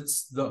projects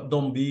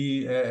don't be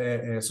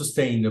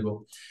sustainable.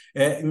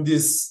 In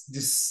this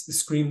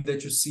screen that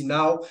you see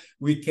now,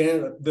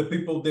 the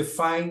people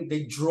define,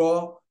 they draw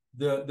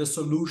the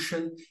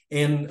solution,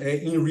 and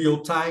in real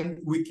time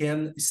we can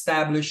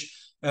establish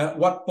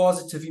what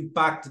positive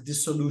impact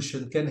this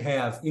solution can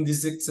have. In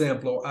this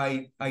example,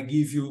 I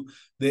give you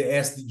the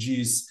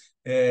SDGs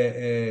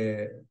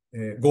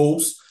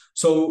goals.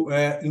 So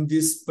in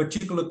this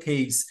particular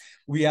case,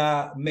 we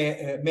are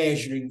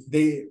measuring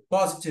the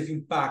positive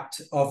impact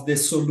of the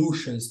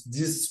solutions,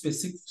 this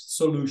specific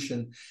solution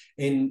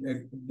in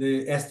the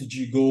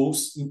SDG goals,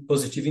 in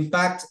positive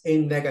impact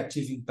and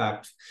negative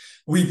impact.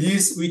 With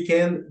this, we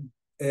can,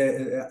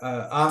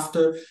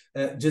 after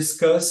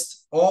discussed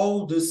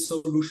all the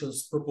solutions,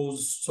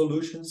 proposed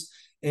solutions,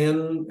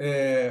 and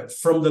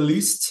from the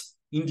list,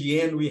 in the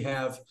end, we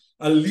have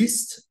a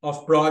list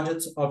of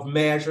projects, of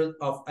measures,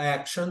 of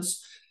actions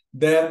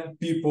that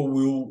people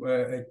will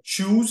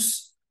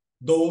choose,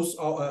 those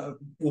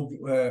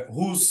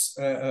whose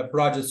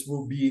projects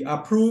will be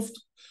approved,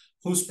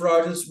 whose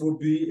projects will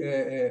be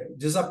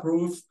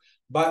disapproved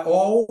by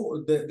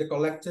all the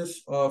collective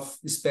of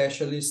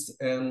specialists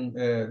and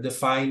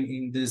defined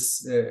in this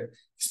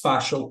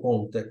spatial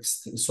context.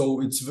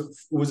 So it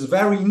was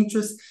very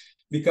interesting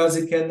because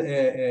it can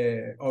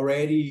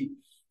already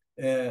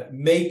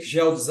make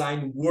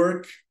geodesign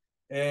work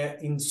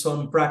in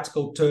some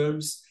practical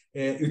terms.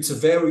 It's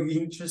very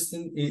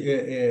interesting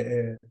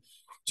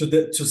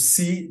to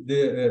see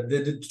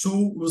the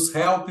tools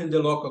helping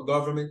the local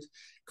government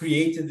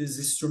created these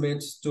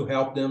instruments to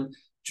help them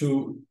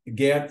to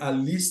get a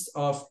list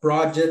of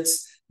projects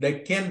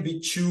that can be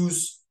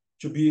chosen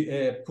to be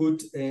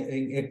put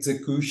in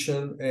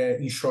execution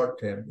in short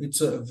term.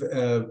 It's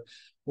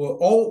well,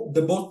 all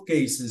the both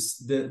cases,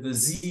 the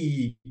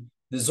ZE,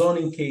 the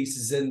zoning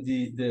cases, and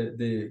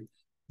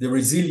the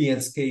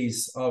resilience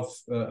case of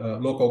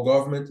local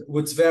government,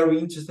 what's very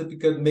interesting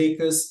because it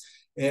makes us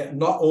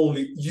not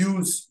only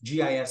use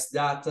GIS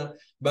data,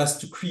 but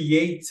to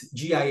create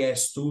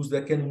GIS tools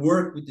that can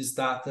work with this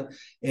data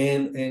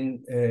and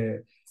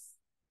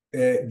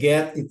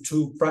get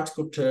into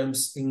practical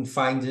terms in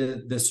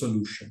finding the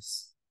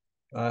solutions.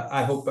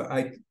 I hope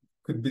I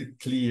could be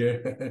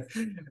clear.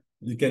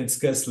 You can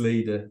discuss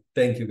later.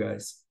 Thank you,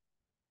 guys.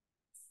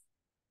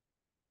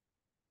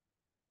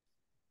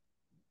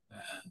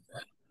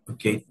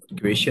 Okay,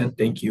 Christian,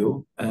 thank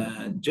you.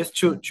 Just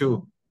to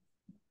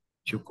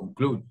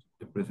conclude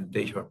the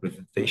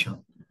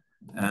presentation,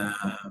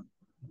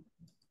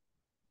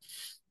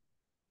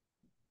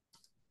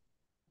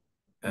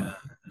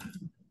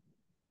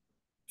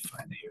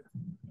 find here.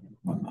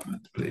 One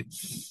moment,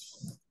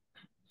 please.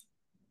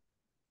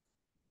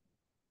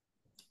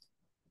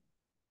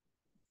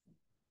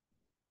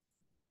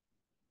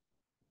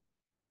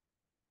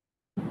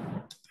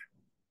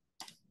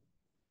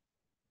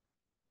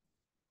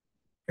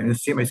 Can you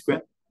see my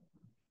screen?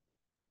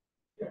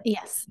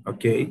 Yes.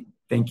 Okay,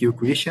 thank you,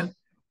 Christian.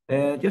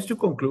 Just to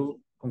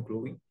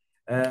concluding,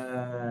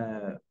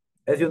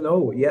 as you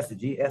know,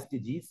 ESG,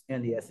 SDGs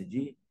and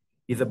ESG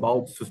is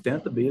about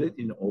sustainability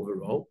in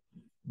overall,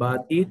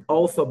 but it's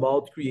also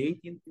about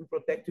creating and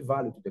protecting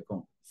value to the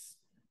companies.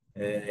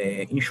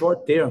 In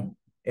short term,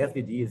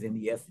 SDGs and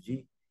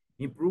ESG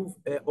improve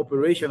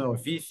operational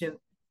efficiency,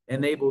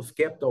 enables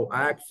capital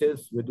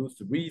access,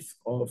 reduce risk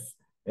of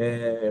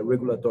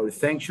regulatory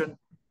sanction,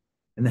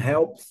 and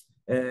helps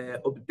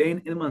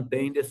obtain and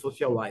maintain the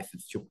social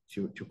license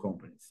to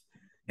companies.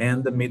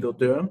 And the middle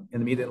term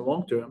and mid and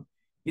long term,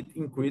 it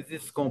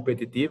increases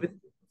competitivity,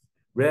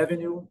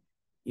 revenue,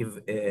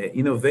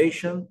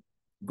 innovation,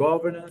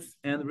 governance,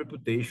 and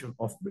reputation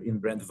in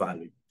brand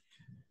value.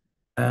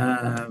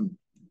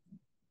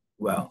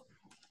 Well,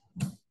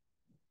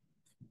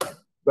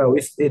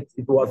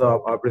 it was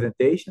our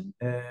presentation.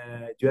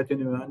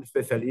 Geoengineering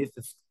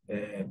specialists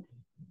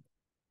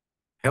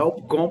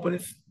help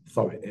companies,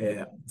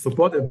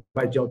 supported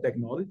by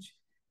geotechnology,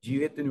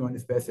 Geoengineering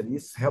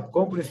specialists help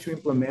companies to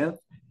implement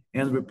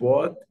and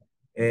report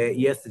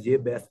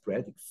ESG best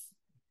practices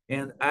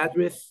and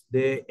address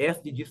the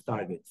SDGs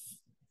targets,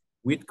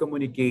 which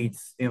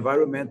communicates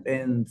environment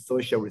and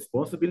social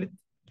responsibility,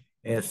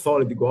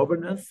 solid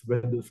governance,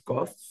 reduce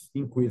costs,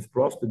 increase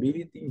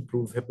profitability,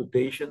 improve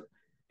reputation,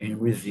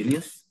 and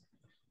resilience.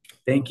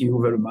 Thank you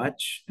very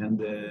much, and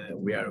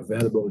we are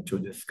available to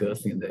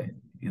discuss in the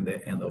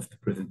end of the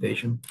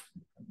presentation.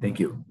 Thank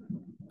you.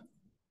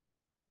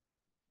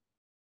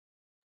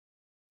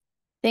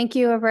 Thank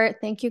you, Robert.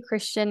 Thank you,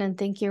 Christian, and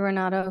thank you,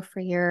 Renato, for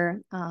your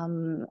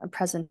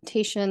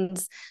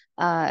presentations.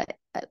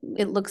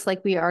 It looks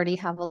like we already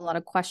have a lot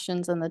of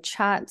questions in the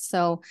chat.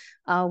 So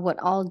what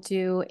I'll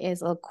do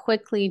is I'll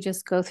quickly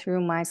just go through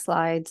my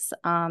slides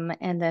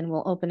and then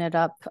we'll open it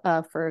up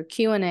for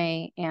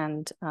Q&A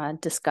and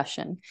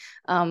discussion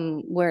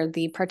where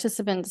the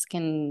participants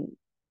can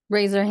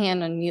raise their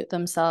hand, unmute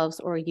themselves,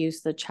 or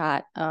use the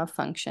chat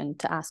function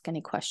to ask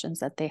any questions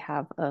that they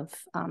have of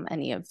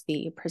any of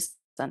the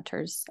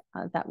presenters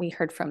that we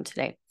heard from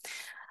today.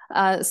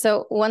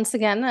 So once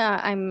again,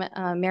 I'm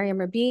Miriam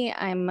Rabi.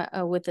 I'm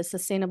with the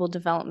Sustainable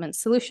Development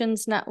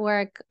Solutions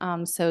Network.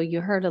 So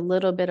you heard a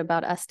little bit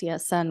about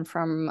SDSN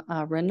from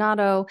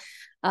Renato.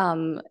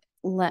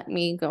 Let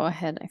me go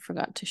ahead. I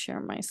forgot to share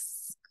my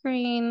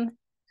screen.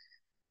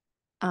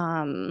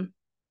 I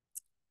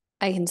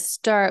can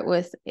start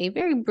with a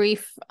very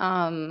brief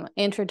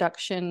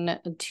introduction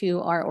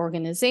to our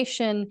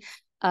organization.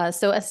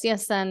 So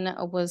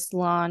SDSN was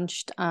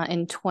launched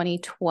in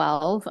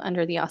 2012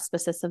 under the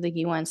auspices of the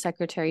UN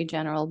Secretary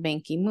General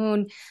Ban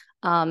Ki-moon.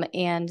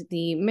 And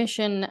the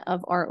mission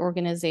of our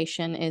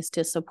organization is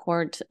to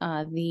support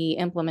the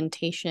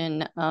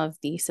implementation of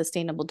the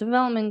Sustainable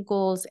Development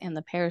Goals and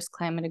the Paris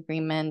Climate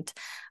Agreement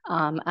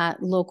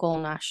at local,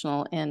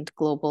 national, and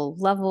global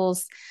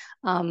levels.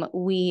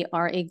 We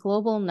are a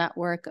global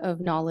network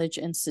of knowledge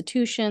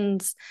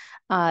institutions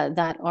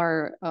that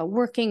are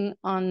working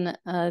on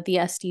the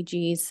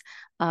SDGs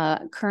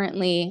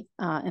currently,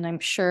 and I'm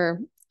sure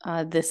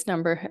this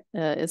number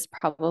is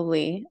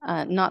probably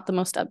not the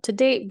most up to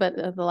date, but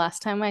the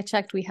last time I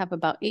checked, we have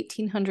about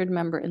 1,800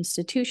 member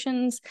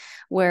institutions,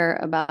 where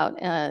about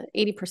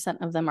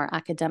 80% of them are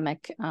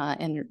academic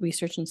and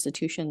research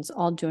institutions,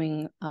 all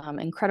doing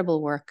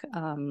incredible work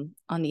on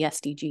the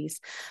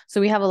SDGs.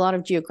 So we have a lot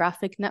of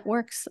geographic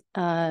networks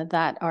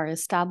that are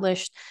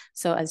established.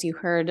 So as you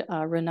heard,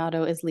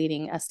 Renato is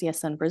leading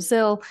SDSN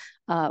Brazil.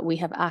 We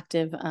have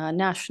active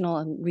national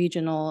and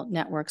regional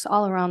networks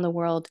all around the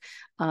world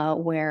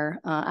where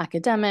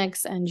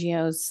academics,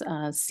 NGOs,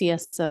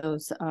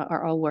 CSOs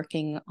are all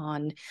working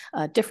on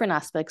different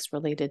aspects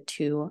related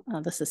to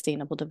the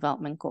Sustainable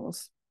Development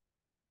Goals.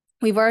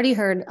 We've already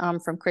heard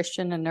from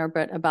Christian and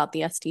Norbert about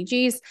the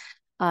SDGs.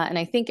 And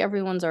I think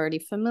everyone's already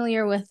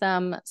familiar with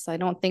them, so I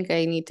don't think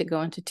I need to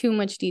go into too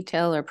much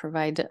detail or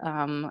provide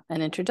an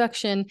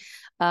introduction.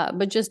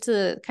 But just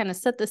to kind of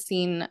set the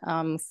scene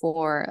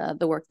for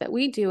the work that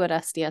we do at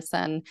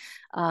SDSN,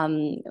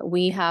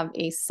 we have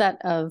a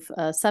set of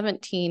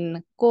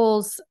 17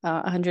 goals,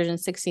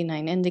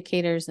 169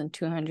 indicators, and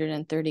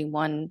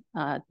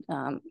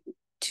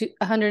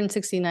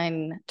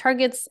 169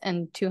 targets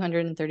and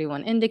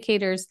 231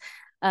 indicators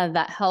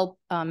that help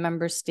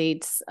member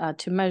states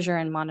to measure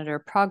and monitor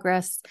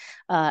progress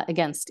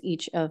against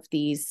each of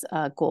these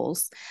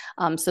goals.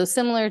 So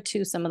similar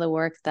to some of the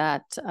work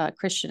that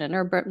Christian and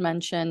Norbert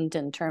mentioned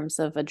in terms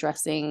of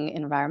addressing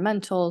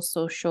environmental,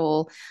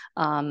 social,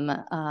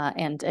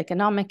 and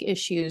economic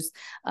issues,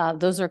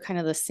 those are kind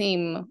of the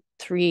same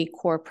three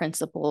core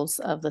principles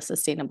of the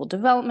Sustainable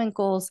Development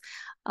Goals.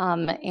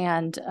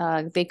 And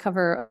they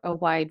cover a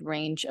wide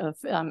range of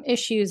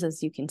issues,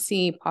 as you can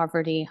see: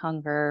 poverty,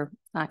 hunger,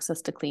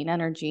 access to clean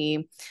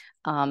energy,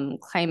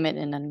 climate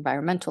and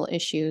environmental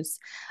issues.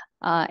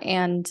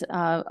 And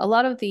a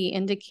lot of the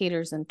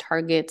indicators and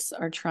targets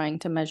are trying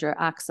to measure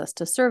access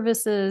to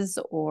services,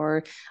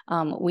 or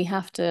we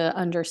have to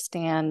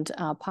understand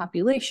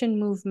population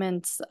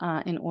movements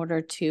in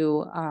order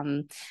to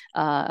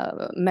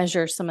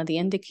measure some of the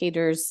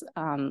indicators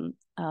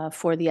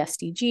for the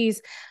SDGs.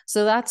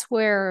 So that's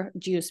where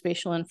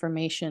geospatial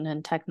information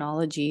and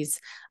technologies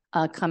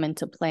come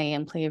into play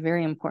and play a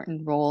very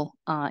important role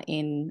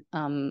in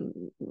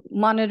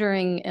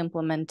monitoring,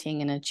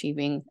 implementing, and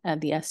achieving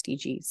the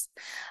SDGs.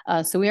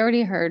 So we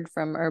already heard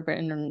from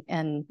Urban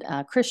and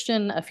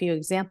Christian a few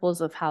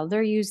examples of how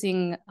they're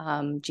using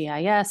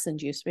GIS and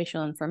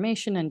geospatial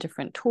information and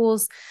different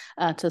tools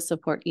to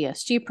support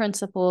ESG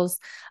principles.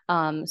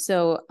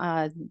 So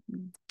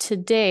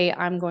today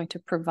I'm going to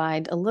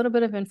provide a little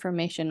bit of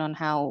information on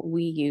how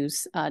we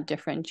use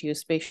different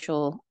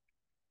geospatial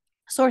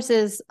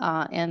sources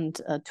and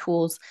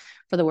tools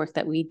for the work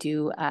that we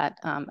do at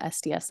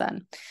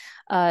SDSN.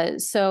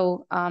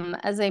 So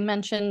as I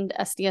mentioned,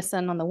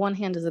 SDSN on the one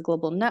hand is a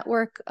global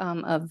network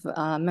of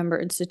member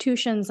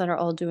institutions that are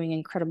all doing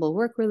incredible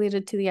work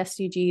related to the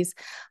SDGs.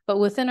 But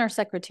within our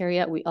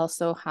secretariat, we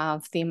also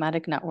have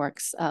thematic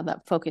networks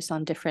that focus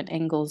on different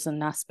angles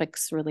and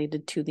aspects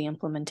related to the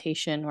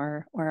implementation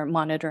or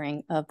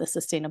monitoring of the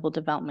Sustainable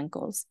Development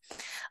Goals.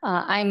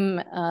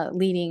 I'm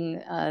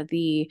leading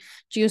the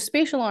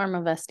geospatial arm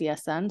of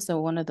SDSN,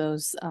 so one of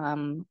those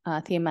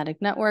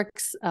thematic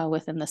networks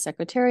within the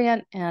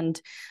secretariat, and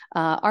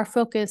our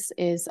focus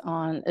is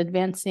on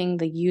advancing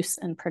the use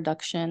and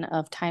production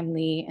of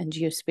timely and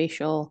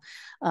geospatial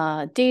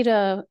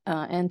data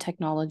and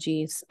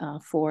technologies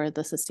for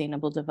the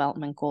Sustainable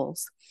Development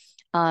Goals.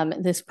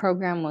 This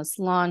program was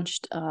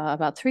launched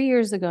about 3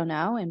 years ago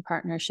now in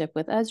partnership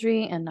with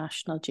Esri and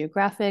National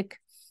Geographic.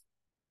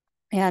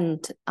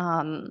 And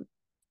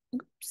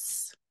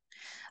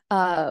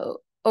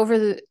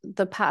over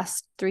the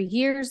past 3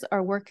 years,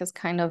 our work has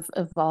kind of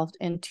evolved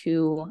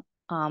into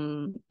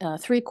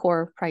three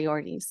core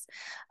priorities.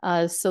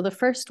 So the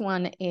first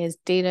one is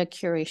data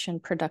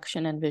curation,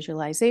 production, and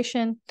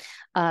visualization.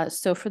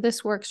 So for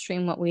this work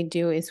stream, what we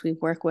do is we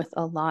work with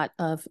a lot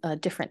of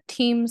different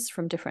teams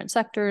from different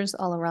sectors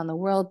all around the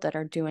world that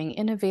are doing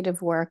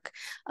innovative work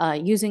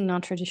using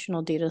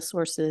non-traditional data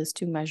sources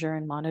to measure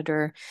and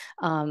monitor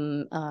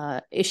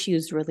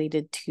issues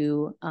related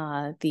to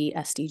the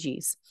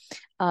SDGs.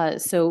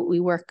 So we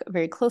work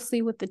very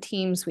closely with the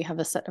teams. We have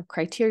a set of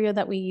criteria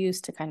that we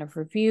use to kind of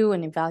review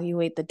and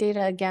evaluate the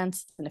data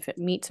against. And if it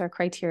meets our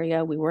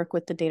criteria, we work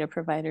with the data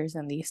providers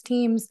and these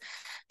teams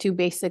to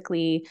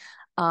basically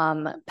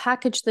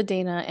package the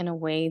data in a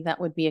way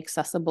that would be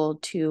accessible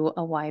to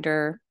a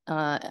wider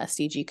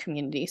SDG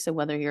community. So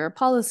whether you're a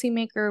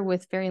policymaker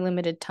with very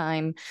limited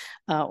time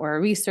or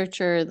a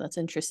researcher that's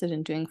interested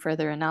in doing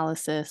further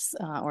analysis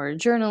or a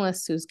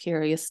journalist who's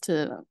curious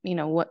to,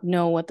 know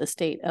what the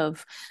state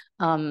of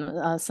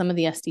some of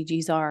the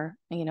SDGs are,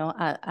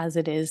 as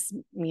it is,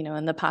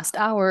 in the past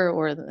hour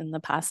or in the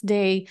past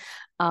day.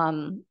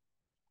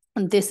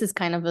 This is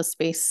kind of a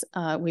space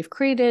we've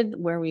created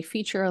where we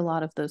feature a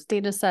lot of those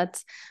data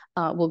sets.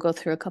 We'll go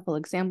through a couple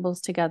examples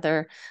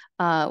together.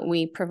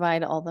 We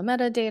provide all the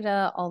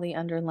metadata, all the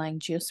underlying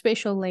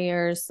geospatial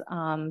layers,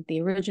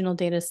 the original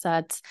data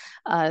sets.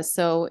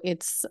 So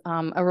it's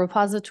a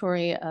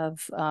repository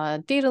of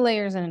data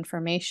layers and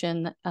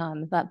information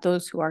that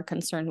those who are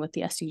concerned with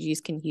the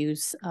SDGs can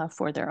use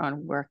for their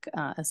own work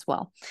as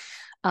well.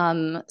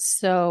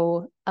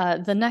 So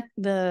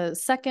the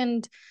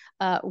second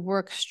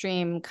work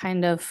stream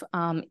kind of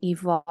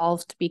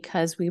evolved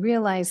because we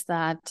realized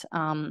that,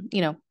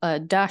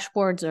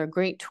 dashboards are a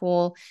great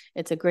tool.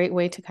 It's a great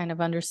way to kind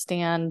of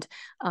understand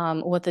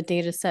what the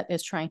data set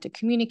is trying to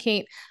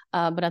communicate.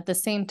 But at the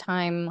same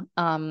time,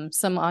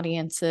 some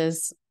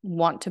audiences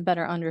want to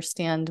better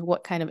understand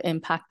what kind of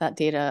impact that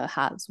data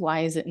has. Why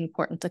is it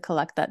important to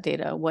collect that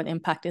data? What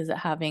impact is it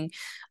having,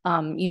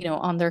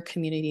 on their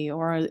community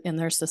or in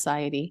their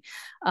society?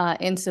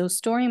 And so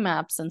story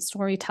maps and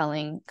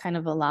storytelling kind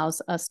of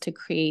allows us to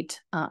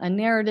create a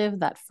narrative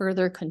that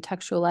further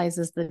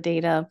contextualizes the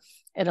data.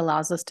 It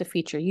allows us to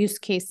feature use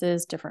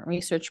cases, different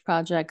research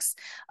projects,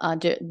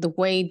 the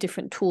way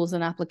different tools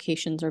and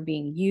applications are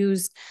being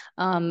used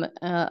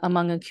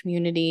among a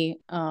community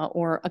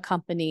or a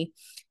company.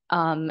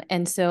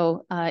 And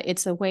so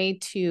it's a way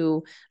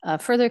to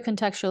further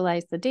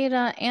contextualize the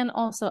data and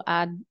also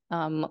add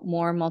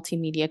more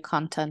multimedia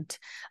content.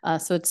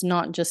 So it's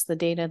not just the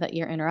data that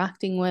you're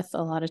interacting with.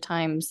 A lot of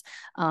times,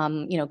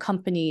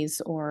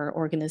 companies or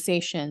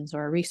organizations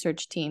or a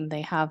research team, they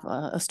have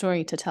a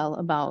story to tell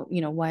about,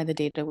 why the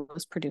data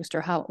was produced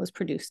or how it was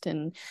produced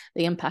and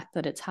the impact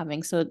that it's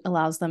having. So it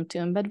allows them to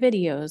embed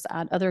videos,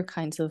 add other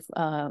kinds of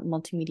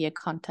multimedia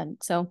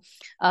content. So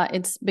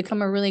it's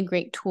become a really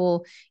great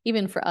tool,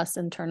 even for us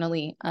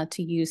internally,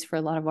 to use for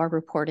a lot of our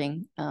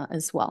reporting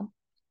as well.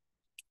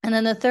 And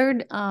then the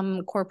third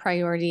core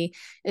priority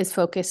is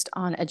focused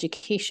on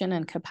education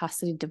and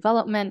capacity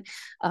development.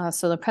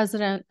 So the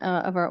president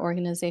of our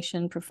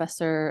organization,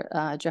 Professor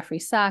Jeffrey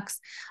Sachs,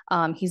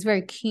 he's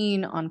very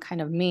keen on kind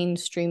of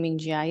mainstreaming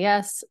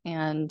GIS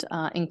and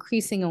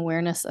increasing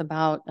awareness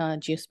about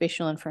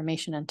geospatial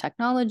information and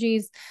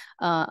technologies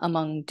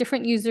among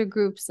different user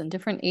groups and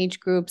different age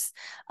groups.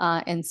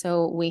 And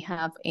so we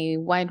have a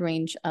wide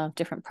range of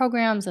different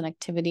programs and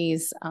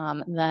activities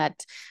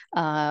that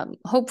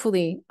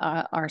hopefully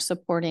are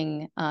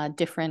supporting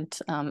different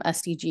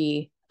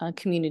SDG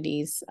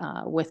communities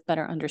with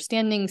better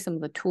understanding some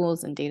of the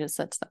tools and data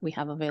sets that we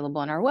have available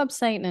on our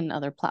website and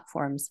other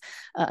platforms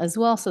as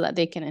well, so that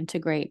they can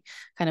integrate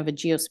kind of a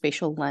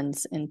geospatial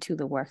lens into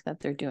the work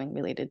that they're doing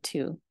related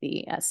to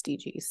the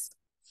SDGs.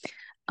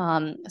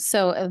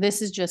 So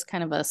this is just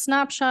kind of a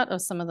snapshot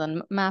of some of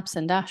the maps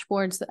and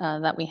dashboards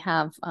that we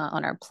have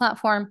on our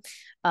platform.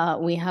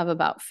 We have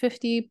about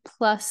 50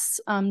 plus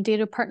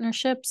data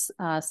partnerships.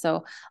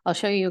 So I'll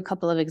show you a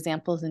couple of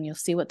examples and you'll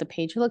see what the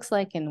page looks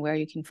like and where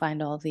you can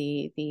find all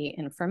the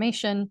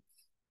information.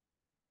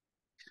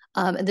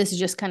 This is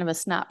just kind of a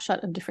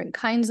snapshot of different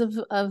kinds of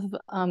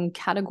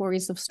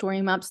categories of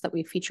story maps that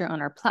we feature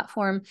on our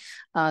platform.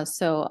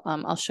 So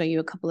I'll show you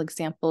a couple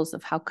examples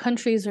of how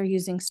countries are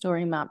using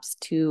story maps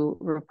to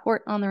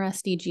report on their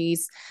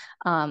SDGs.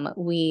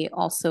 We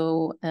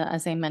also,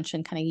 as I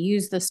mentioned, kind of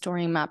use the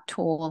story map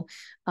tool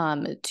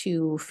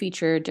to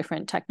feature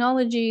different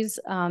technologies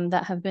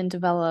that have been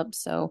developed.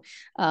 So,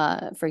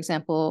 for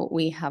example,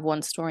 we have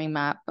one story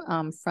map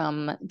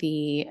from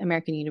the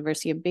American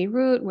University of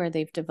Beirut, where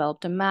they've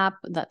developed a map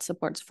that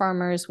supports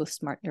farmers with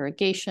smart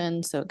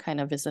irrigation. So it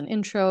kind of is an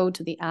intro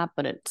to the app,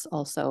 but it's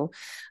also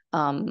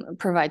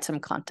provides some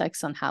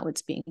context on how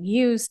it's being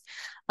used.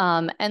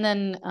 And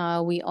then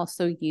we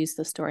also use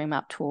the story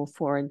map tool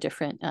for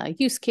different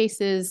use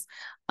cases,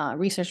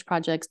 research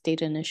projects,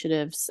 data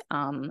initiatives,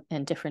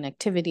 and different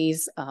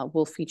activities.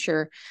 We'll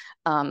feature,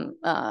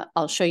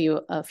 I'll show you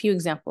a few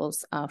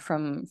examples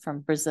from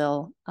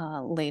Brazil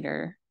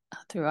later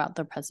throughout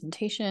the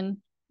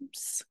presentation.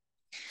 Oops.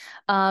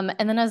 And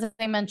then, as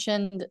I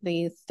mentioned,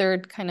 the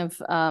third kind of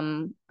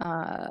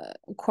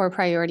core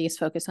priority is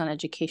focused on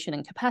education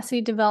and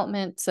capacity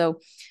development. So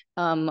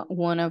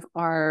one of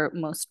our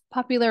most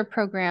popular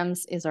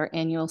programs is our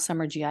annual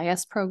summer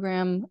GIS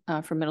program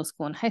for middle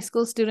school and high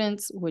school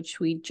students, which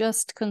we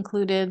just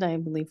concluded, I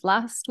believe,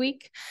 last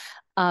week.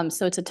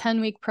 So it's a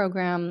 10-week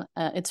program.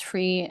 It's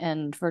free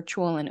and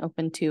virtual and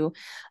open to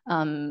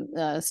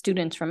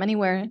students from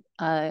anywhere.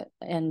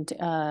 And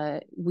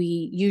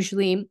we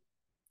usually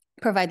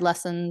provide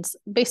lessons,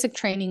 basic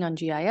training on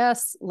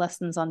GIS,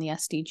 lessons on the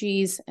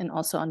SDGs, and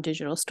also on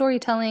digital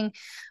storytelling.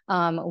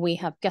 We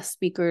have guest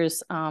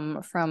speakers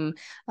from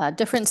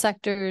different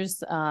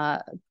sectors,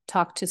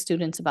 talk to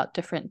students about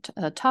different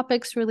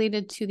topics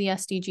related to the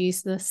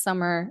SDGs this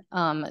summer.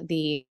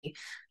 The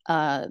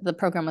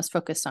program was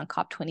focused on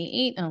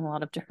COP28 and a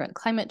lot of different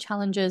climate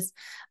challenges.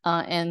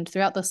 And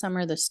throughout the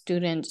summer, the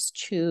students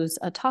choose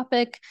a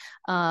topic,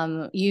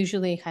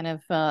 usually kind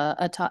of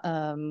a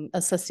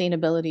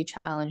sustainability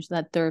challenge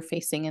that they're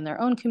facing in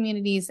their own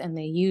communities, and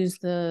they use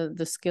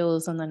the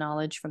skills and the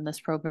knowledge from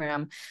this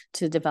program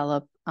to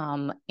develop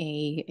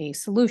a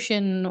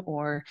solution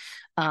or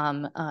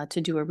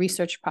to do a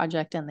research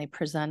project, and they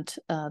present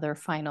their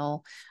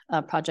final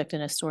project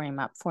in a story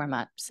map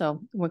format.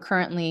 So we're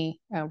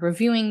currently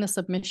reviewing the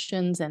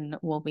submissions, and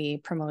we'll be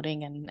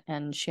promoting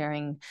and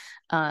sharing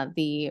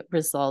the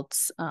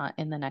results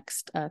in the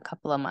next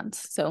couple of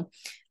months. So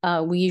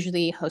we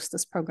usually host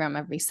this program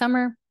every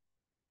summer.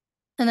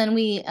 And then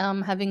we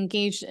have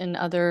engaged in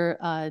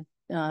other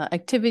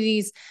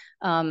activities.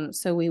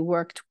 So we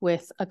worked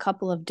with a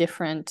couple of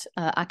different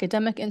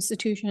academic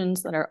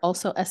institutions that are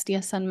also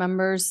SDSN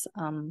members,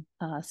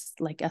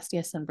 like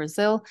SDSN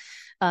Brazil,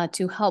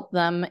 to help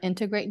them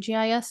integrate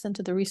GIS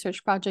into the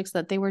research projects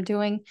that they were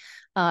doing.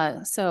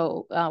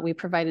 So we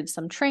provided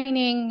some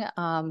training,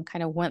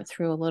 kind of went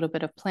through a little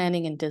bit of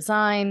planning and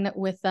design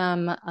with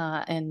them,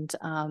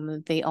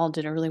 and they all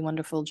did a really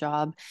wonderful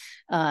job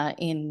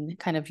in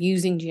kind of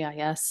using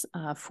GIS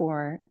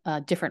for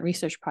different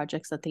research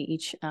projects that they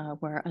each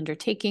were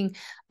undertaking.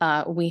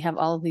 We have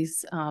all of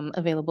these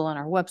available on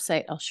our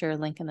website. I'll share a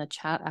link in the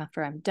chat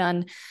after I'm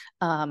done,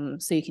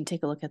 so you can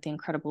take a look at the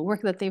incredible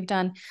work that they've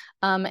done.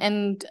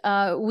 And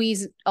we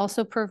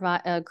also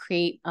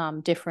create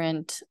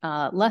different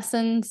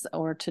lessons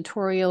or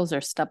tutorials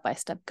or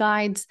step-by-step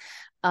guides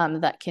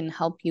that can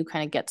help you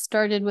kind of get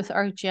started with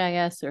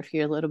ArcGIS, or if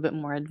you're a little bit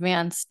more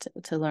advanced,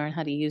 to learn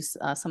how to use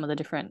some of the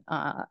different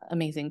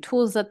amazing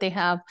tools that they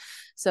have.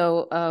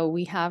 So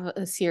we have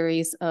a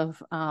series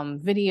of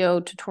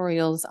video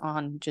tutorials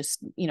on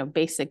just,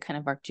 basic kind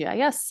of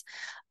ArcGIS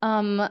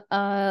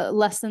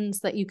lessons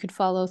that you could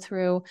follow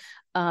through,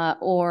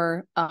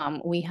 or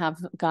we have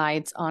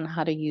guides on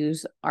how to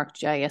use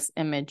ArcGIS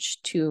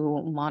image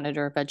to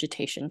monitor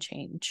vegetation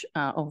change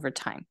over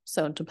time.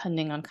 So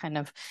depending on kind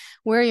of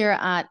where you're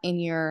at in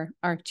your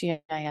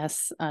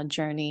ArcGIS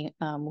journey,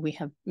 we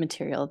have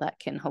material that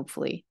can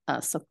hopefully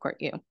support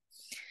you.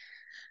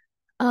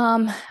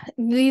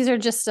 These are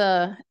just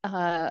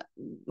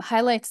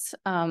highlights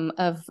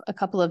of a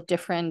couple of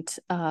different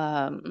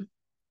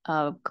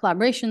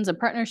collaborations and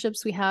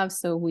partnerships we have.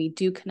 So we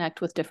do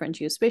connect with different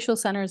geospatial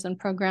centers and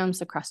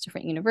programs across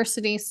different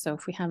universities. So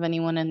if we have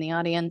anyone in the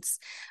audience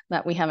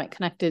that we haven't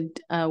connected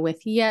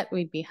with yet,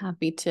 we'd be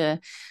happy to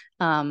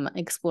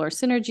explore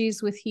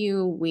synergies with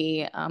you.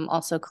 We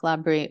also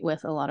collaborate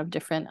with a lot of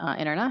different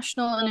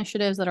international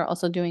initiatives that are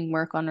also doing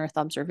work on Earth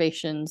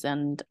observations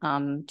and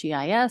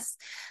GIS.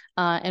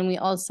 And we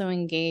also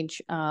engage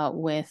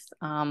with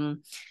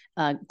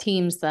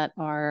teams that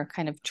are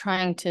kind of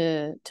trying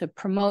to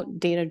promote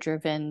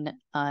data-driven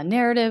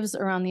narratives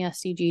around the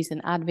SDGs and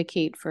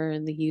advocate for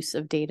the use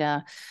of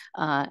data.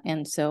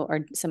 And so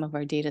some of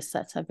our data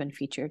sets have been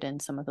featured in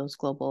some of those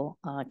global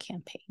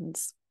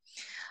campaigns.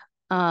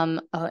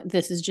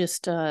 This is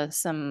just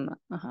some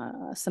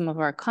of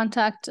our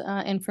contact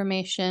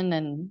information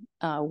and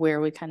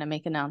where we kind of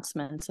make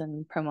announcements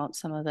and promote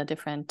some of the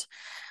different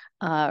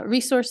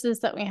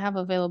resources that we have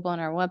available on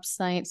our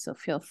website. So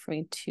feel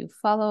free to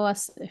follow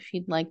us if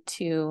you'd like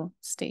to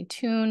stay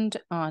tuned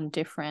on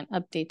different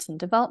updates and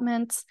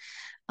developments.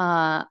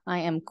 I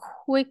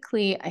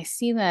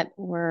see that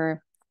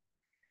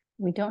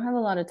we don't have a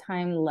lot of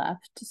time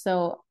left.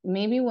 So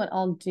maybe what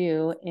I'll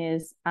do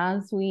is,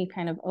 as we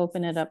kind of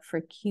open it up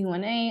for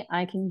Q&A,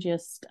 I can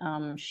just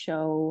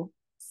show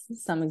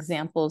some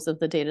examples of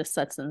the data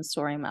sets and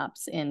story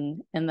maps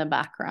in the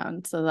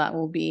background. So that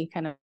will be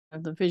kind of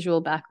the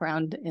visual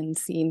background and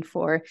scene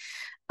for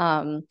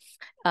you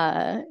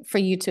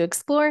to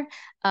explore,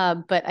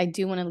 but I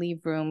do want to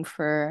leave room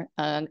for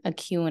a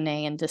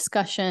Q&A and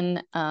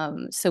discussion.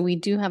 So we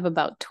do have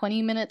about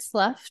 20 minutes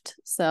left.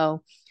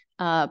 So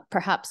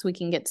perhaps we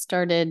can get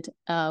started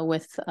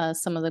with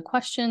some of the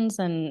questions,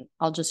 and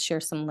I'll just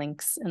share some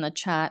links in the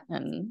chat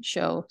and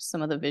show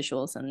some of the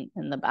visuals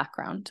in the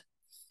background.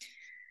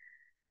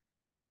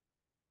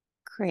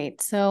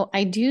 Great. So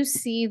I do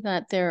see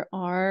that there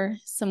are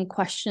some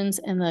questions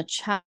in the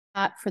chat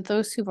for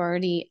those who've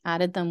already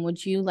added them,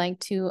 would you like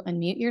to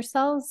unmute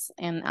yourselves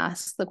and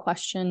ask the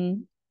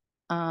question?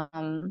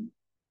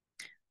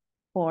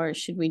 Or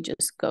should we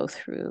just go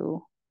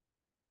through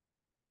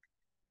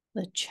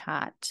the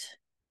chat?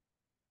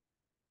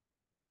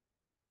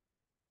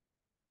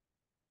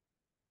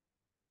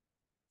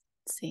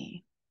 Let's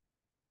see.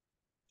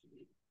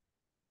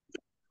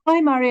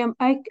 Hi, Mariam.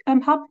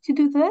 I'm happy to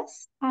do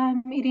this.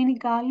 I'm Irene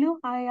Gallo.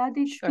 I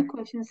added two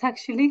questions,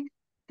 actually.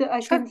 So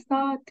I can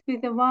start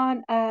with the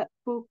one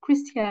for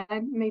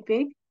Christian,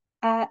 maybe.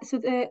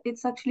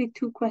 It's actually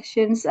two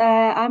questions.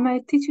 I'm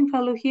a teaching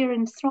fellow here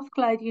in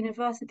Strathclyde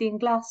University in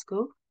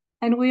Glasgow,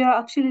 and we are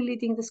actually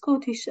leading the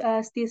Scottish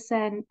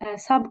SDSN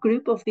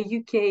subgroup of the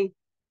UK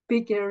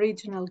bigger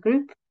regional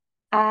group.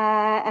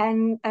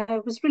 And I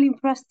was really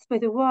impressed by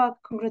the work.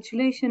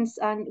 Congratulations,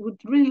 and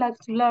would really like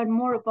to learn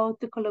more about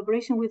the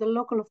collaboration with the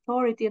local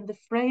authority and the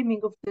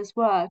framing of this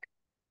work.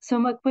 So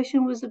my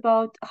question was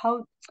about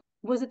how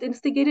was it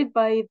instigated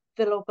by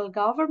the local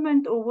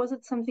government, or was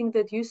it something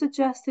that you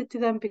suggested to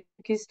them?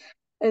 Because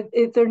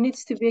there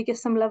needs to be, I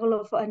guess, some level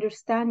of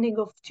understanding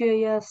of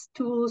GIS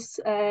tools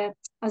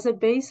as a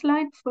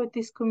baseline for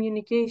this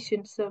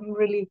communication. So I'm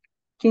really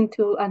keen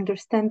to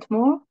understand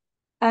more.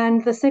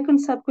 And the second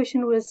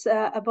sub-question was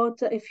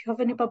about if you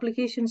have any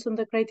publications on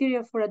the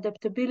criteria for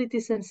adaptability,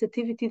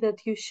 sensitivity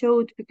that you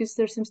showed, because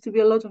there seems to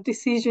be a lot of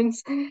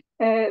decisions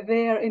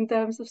there in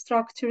terms of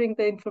structuring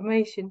the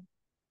information.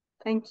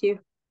 Thank you.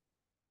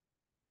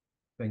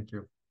 Thank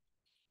you.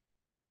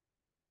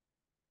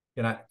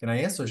 Can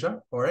I answer,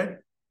 Jean? All right.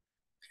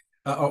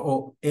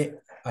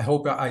 I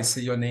hope I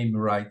say your name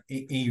right,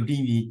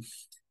 Irene.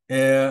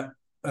 In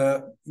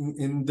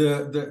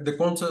the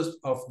context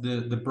of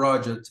the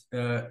project,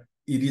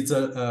 it is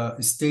a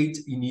state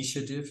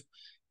initiative.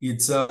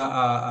 It's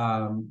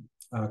a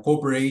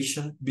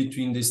cooperation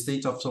between the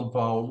state of São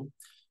Paulo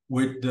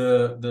with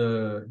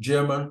the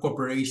German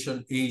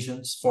Cooperation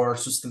Agents for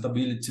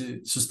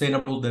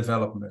Sustainable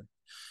Development.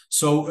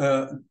 So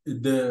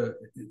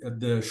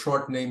the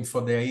short name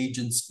for the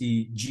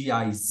agency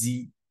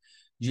GIZ.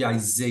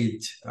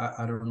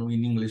 I don't know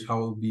in English how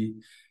it will be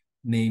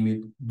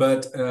named,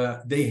 but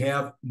they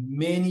have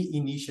many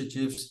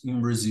initiatives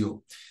in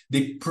Brazil.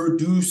 They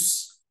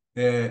produce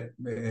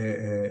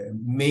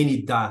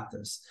many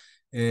data,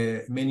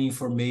 many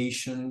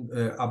information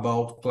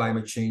about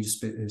climate change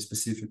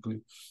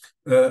specifically.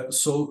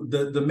 So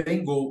the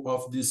main goal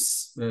of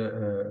this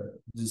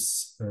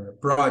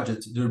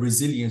project, the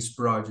resilience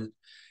project,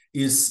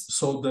 is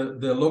so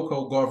the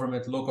local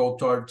government, local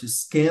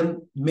authorities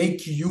can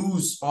make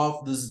use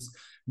of this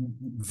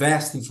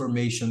vast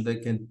information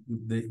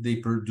they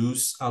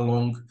produce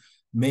along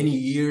many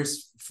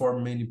years for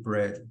many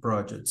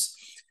projects.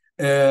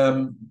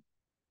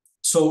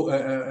 So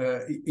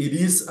it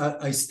is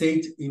a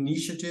state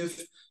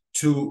initiative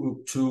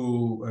to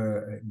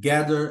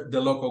gather the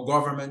local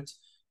government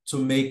to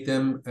make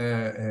them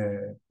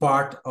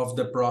part of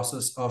the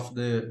process of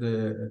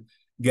the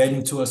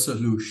getting to a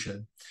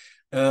solution.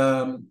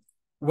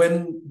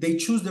 When they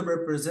choose the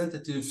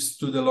representatives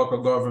to the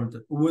local government,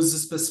 it was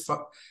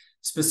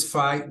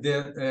specified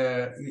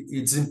that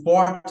it's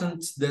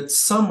important that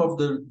some of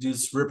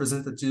these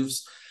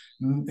representatives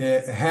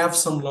have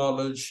some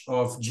knowledge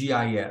of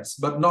GIS,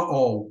 but not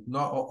all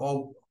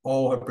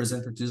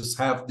representatives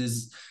have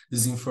this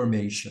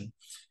information.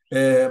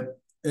 The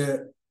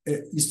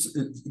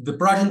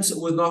project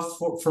was not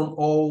from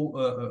all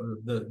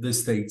the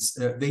states.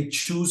 They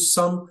choose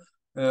some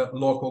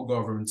local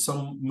governments,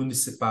 some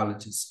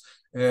municipalities.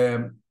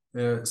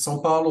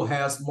 São Paulo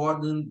has more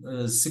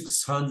than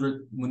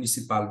 600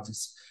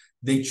 municipalities.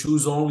 They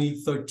choose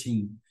only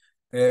 13.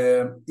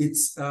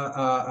 It's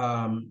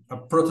a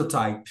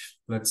prototype,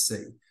 let's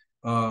say.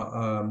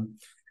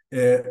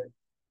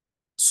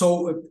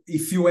 So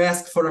if you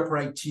ask for a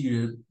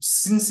criteria,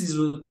 since it's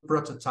a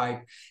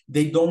prototype,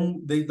 they go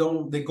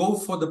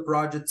for the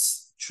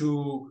projects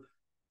to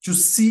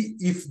see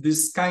if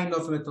this kind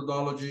of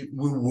methodology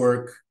will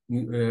work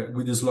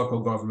with this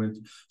local government.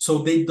 So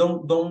they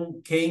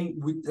don't came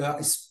with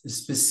a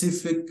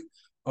specific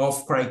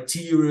of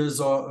criteria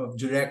or of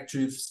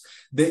directives.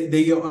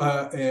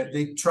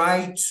 They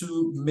try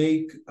to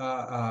make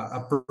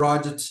a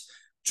project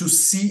to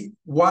see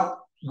what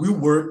will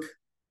work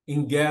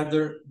and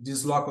gather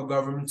these local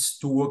governments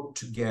to work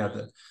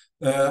together.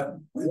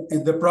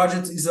 The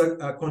project is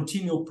a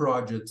continual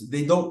project.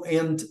 They don't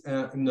end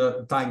in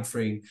a time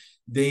frame.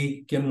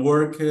 They can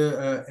work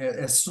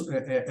as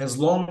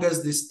long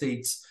as the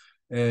states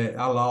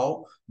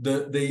allow.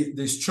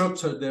 The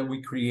structure that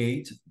we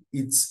create,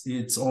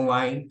 it's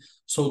online.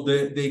 So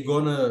they're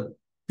gonna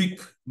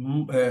pick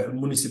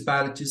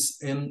municipalities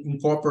and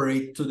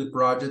incorporate to the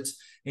project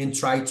and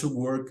try to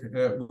work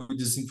with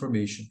this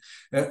information.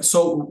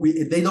 So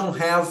they don't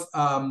have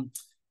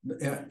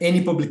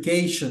any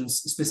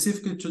publications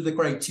specifically to the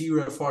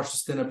criteria for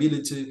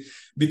sustainability,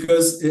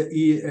 because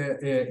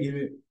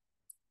it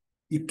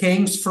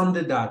comes from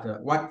the data.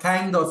 What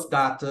kind of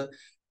data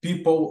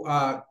people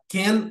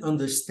can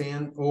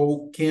understand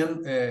or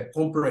can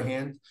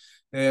comprehend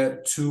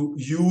to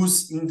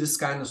use in this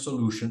kind of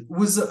solution.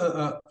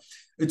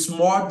 It's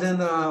more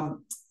than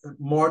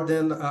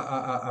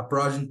a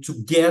project to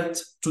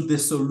get to the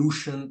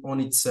solution on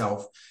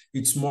itself.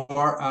 It's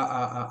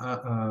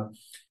more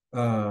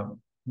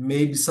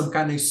maybe some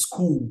kind of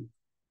school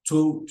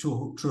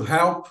to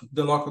help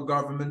the local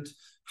government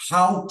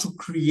how to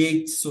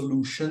create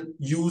solution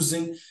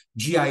using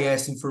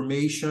GIS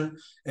information,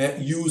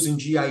 using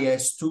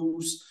GIS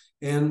tools,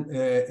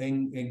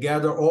 and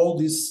gather all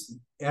these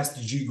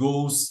SDG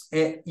goals,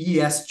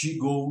 ESG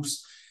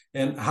goals,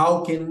 and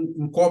how can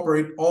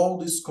incorporate all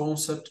this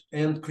concept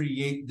and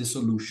create the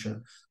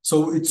solution.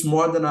 So it's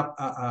more than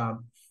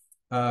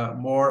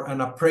more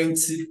an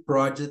apprenticeship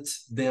project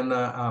than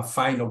a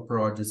final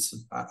project.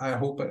 I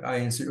hope I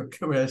answered your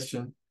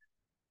question.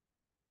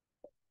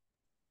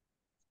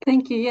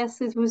 Thank you.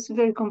 Yes, it was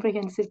very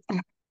comprehensive.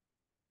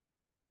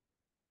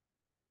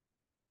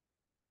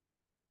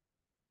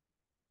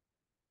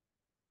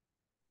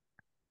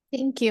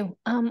 Thank you.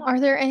 Are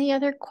there any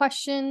other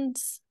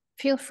questions?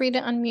 Feel free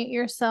to unmute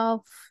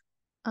yourself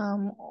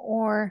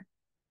or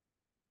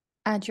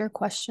add your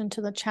question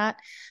to the chat.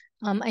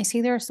 I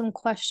see there are some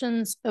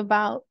questions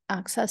about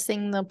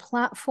accessing the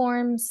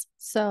platforms.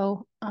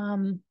 So,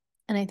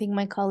 and I think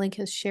my colleague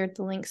has shared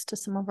the links to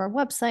some of our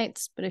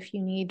websites, but if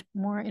you need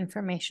more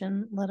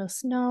information, let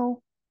us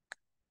know.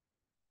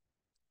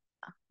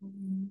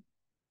 I'm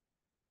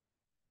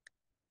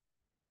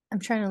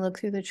trying to look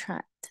through the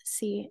chat to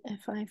see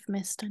if I've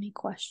missed any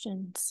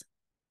questions.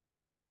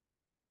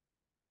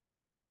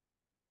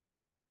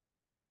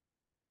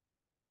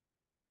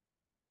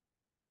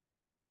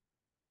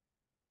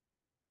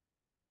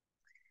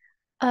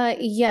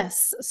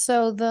 Yes,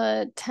 so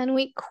the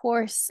 10-week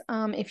course,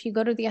 if you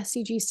go to the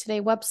SDGs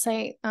Today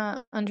website,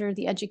 under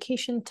the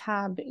education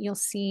tab, you'll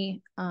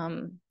see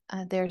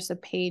there's a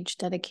page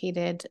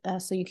dedicated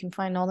so you can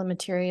find all the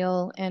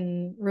material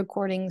and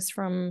recordings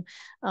from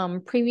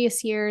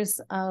previous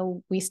years.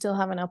 We still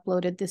haven't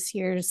uploaded this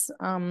year's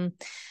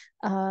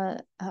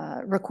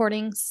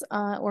recordings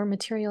or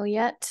material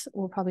yet.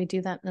 We'll probably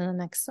do that in the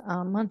next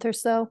month or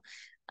so,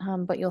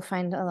 but you'll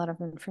find a lot of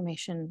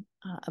information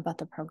about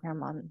the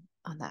program on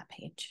that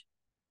page.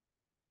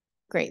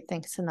 Great,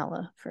 thanks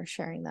Sanella for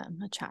sharing that in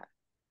the chat.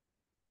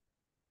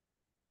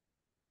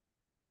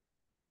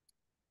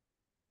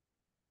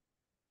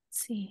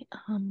 Let's see,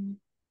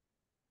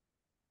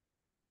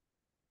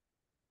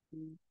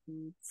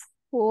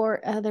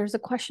 there's a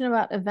question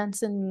about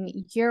events in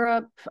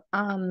Europe.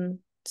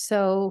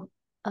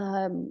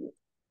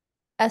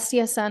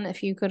 SDSN,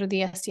 if you go to the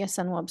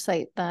SDSN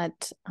website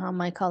that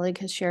my colleague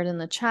has shared in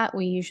the chat,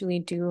 we usually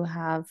do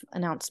have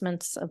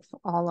announcements of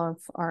all of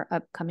our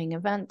upcoming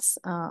events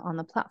on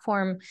the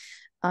platform.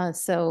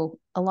 So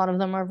a lot of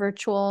them are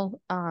virtual,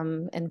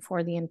 and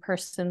for the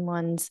in-person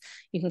ones,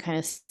 you can kind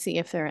of see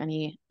if there are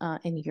any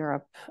in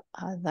Europe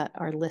that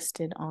are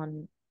listed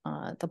on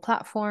the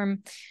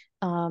platform.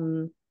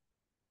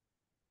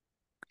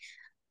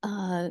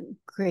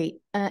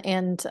 Great.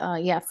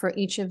 Yeah, for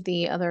each of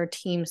the other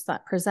teams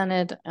that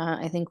presented,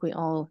 I think we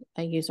all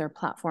use our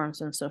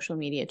platforms and social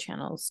media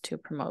channels to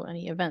promote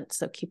any events.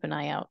 So keep an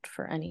eye out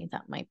for any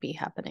that might be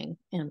happening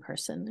in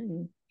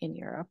person in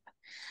Europe.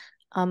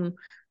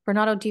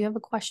 Renato, do you have a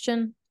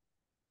question?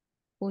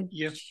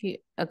 Yes.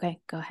 Okay,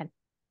 go ahead.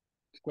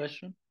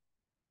 Question.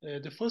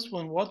 The first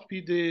one, what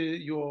would be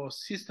your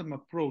system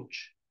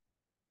approach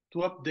to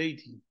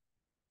updating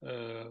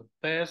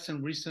past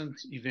and recent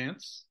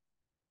events?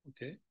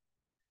 Okay,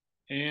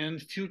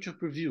 and future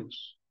previews,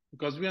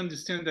 because we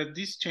understand that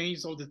this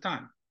changes all the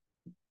time.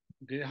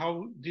 Okay,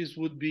 how this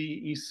would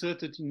be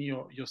inserted in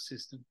your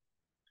system.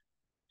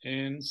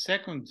 And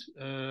second,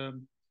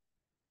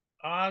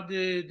 are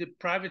the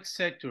private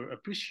sector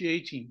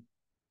appreciating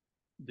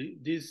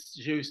this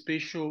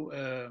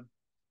geospatial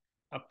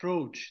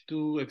approach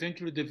to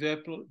eventually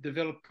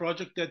develop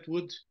project that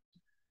would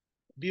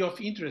be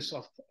of interest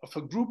of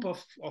a group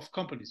of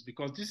companies,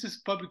 because this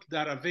is public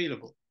data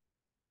available.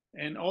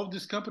 And all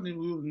these companies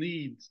will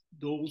need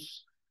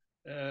those,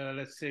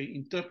 let's say,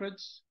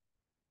 interprets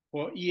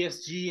for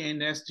ESG and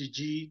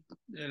SDG,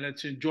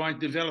 let's say, joint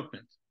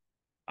development.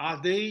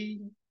 Are they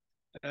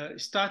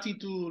starting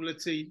to,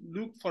 let's say,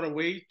 look for a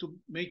way to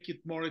make it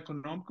more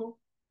economical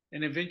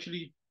and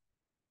eventually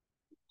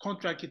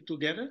contract it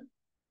together?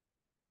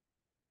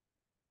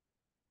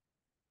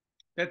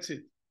 That's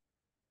it.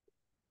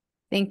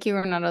 Thank you,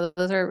 Renato.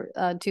 Those are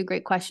two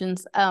great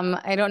questions.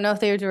 I don't know if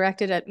they were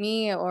directed at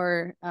me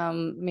or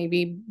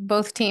maybe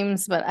both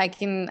teams, but I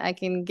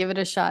can give it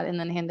a shot and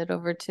then hand it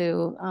over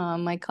to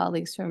my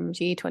colleagues from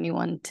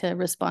G21 to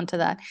respond to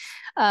that.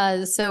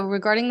 So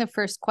regarding the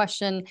first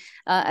question,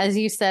 as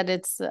you said,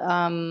 it's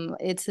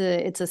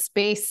a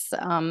space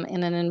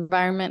in an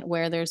environment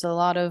where there's a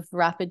lot of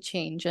rapid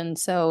change, and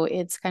so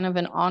it's kind of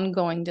an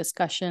ongoing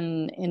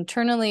discussion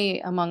internally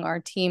among our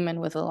team and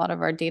with a lot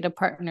of our data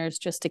partners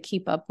just to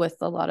keep up with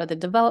a lot of the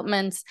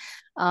developments.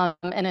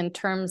 And in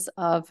terms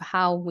of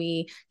how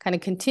we kind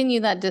of continue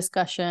that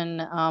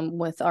discussion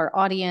with our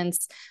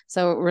audience.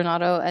 So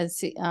Renato,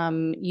 as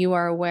you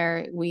are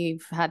aware,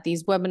 we've had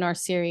these webinar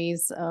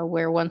series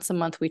where once a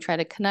month we try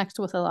to connect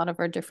with a lot of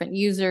our different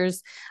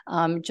users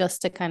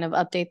just to kind of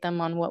update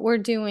them on what we're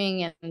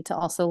doing and to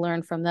also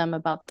learn from them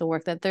about the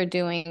work that they're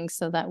doing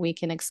so that we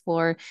can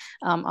explore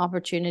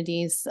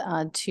opportunities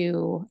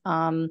to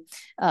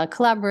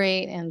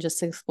collaborate and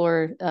just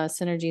explore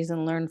synergies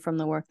and learn from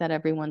the work that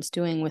everyone's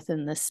doing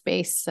within this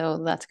space.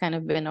 So that's kind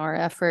of been our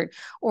effort,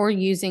 or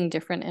using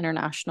different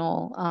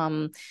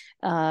international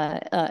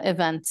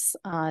events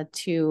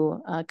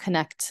to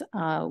connect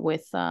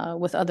with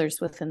others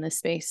within this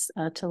space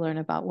to learn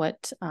about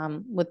what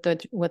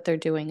they're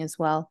doing as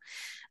well.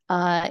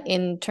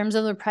 In terms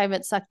of the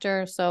private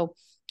sector, so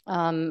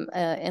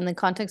in the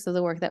context of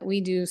the work that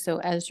we do, so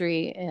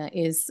Esri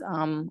is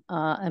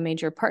a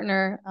major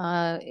partner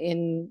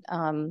in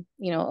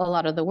you know, a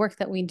lot of the work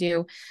that we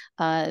do.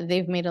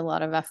 They've made a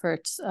lot of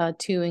efforts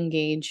to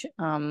engage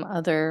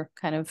other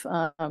kind of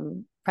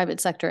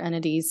private sector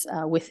entities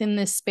within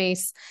this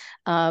space,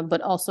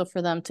 but also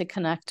for them to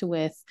connect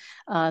with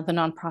the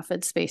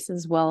nonprofit space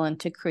as well, and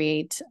to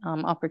create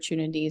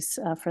opportunities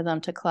for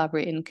them to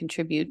collaborate and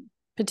contribute,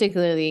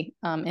 particularly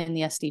in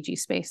the SDG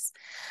space.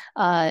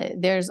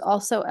 There's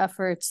also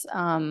efforts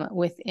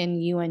within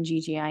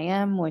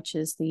UNGGIM, which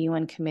is the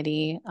UN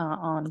Committee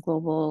on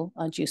Global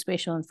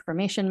Geospatial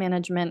Information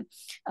Management.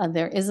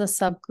 There is a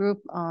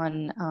subgroup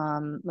on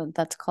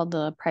that's called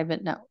the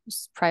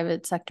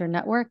Private Sector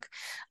Network.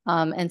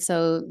 And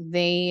so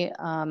they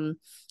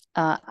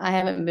I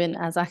haven't been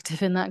as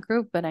active in that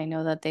group, but I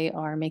know that they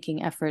are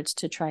making efforts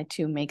to try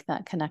to make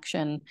that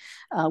connection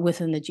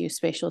within the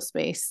geospatial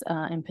space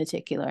in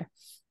particular.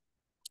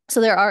 So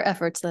there are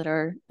efforts that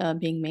are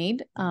being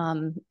made,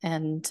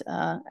 and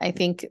I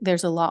think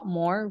there's a lot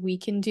more we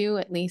can do,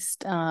 at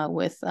least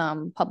with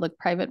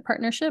public-private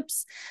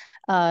partnerships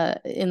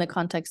in the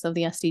context of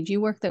the SDG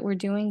work that we're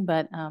doing,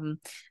 but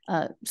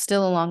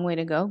still a long way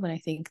to go. But I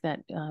think that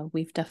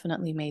we've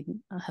definitely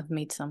have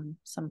made some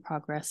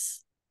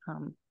progress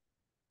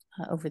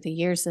over the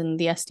years, and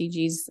the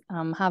SDGs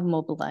have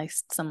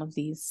mobilized some of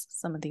these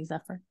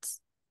efforts.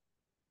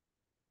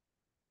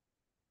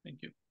 Thank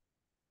you.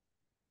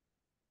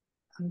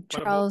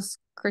 Charles,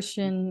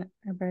 Christian,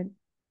 Herbert.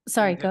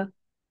 Sorry, go.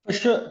 For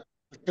sure.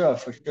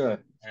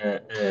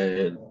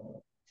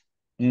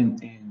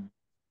 In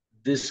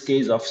this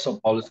case of São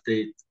Paulo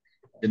State,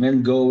 the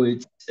main goal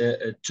is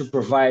to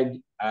provide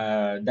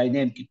a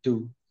dynamic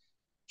tool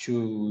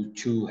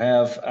to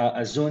have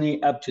a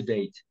zoning up to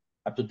date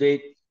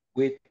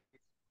with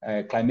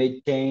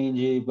climate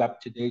change,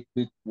 up to date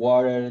with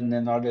water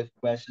and other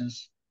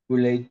questions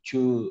related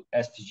to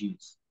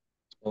SDGs.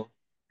 So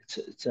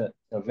it's a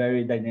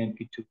very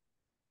dynamic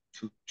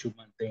to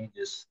maintain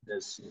this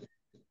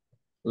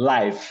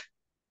live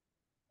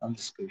on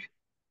discussion.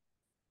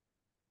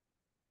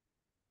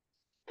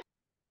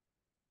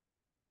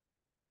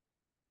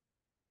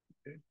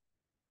 Okay.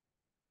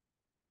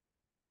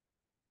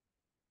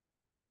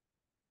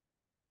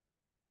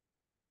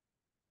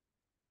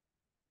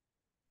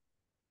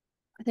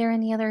 Are there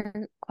any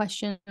other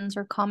questions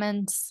or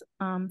comments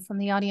from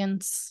the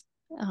audience?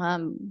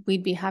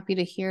 We'd be happy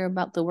to hear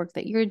about the work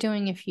that you're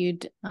doing if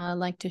you'd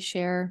like to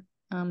share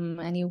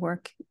any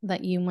work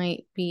that you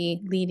might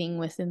be leading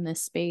within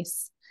this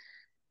space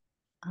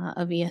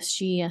of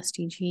ESG,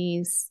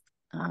 SDGs,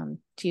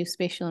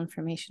 geospatial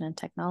information and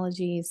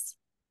technologies.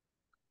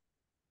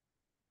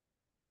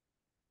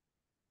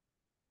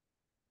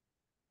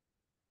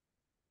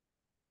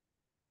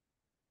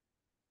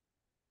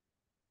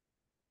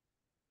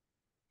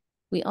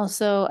 We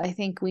also, I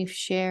think we've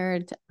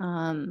shared,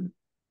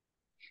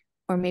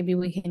 or maybe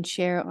we can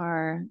share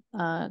our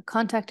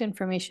contact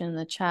information in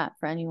the chat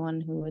for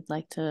anyone who would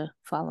like to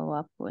follow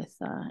up with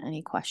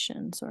any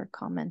questions or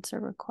comments or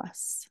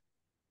requests.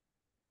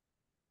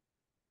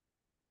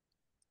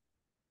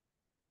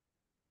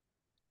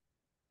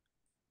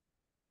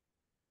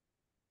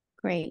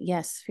 Great.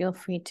 Yes, feel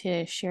free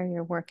to share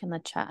your work in the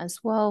chat as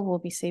well. We'll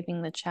be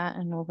saving the chat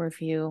and we'll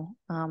review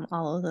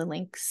all of the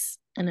links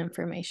and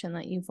information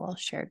that you've all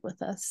shared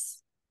with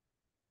us.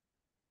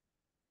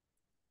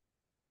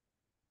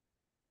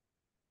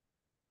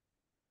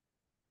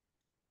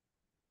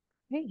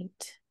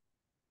 Great.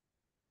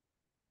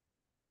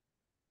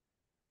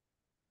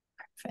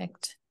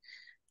 Perfect.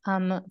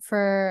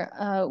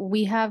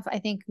 We have, I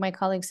think my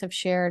colleagues have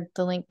shared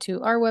the link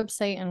to our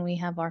website, and we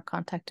have our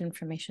contact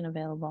information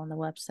available on the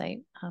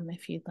website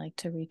if you'd like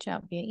to reach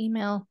out via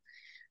email.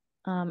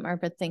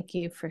 Arbit, thank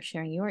you for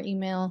sharing your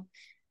email.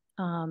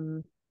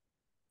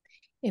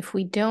 If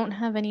we don't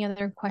have any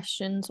other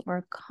questions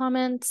or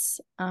comments,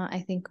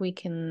 I think we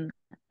can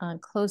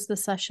close the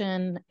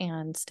session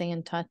and stay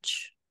in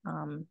touch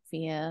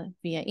via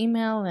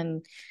email.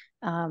 And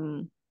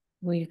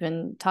we've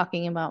been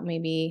talking about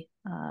maybe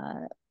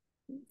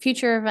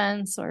future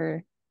events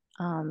or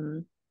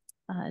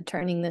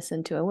turning this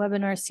into a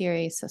webinar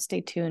series. So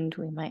stay tuned.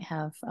 We might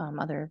have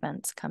other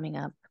events coming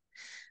up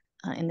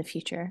in the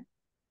future.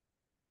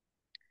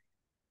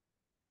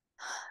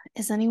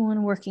 Is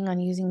anyone working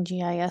on using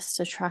GIS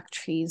to track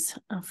trees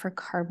for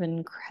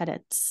carbon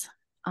credits?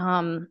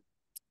 I'll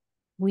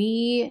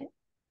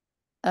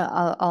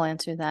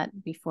answer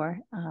that before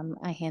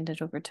I hand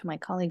it over to my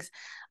colleagues.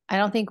 I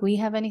don't think we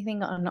have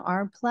anything on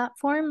our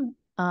platform,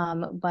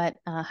 but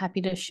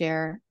happy to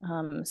share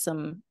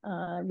some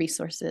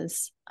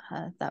resources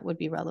that would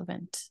be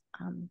relevant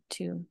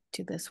to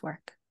this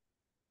work.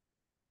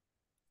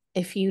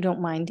 If you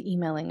don't mind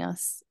emailing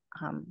us,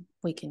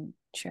 we can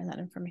share that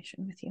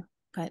information with you.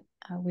 But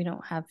we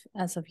don't have,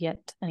 as of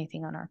yet,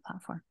 anything on our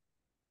platform.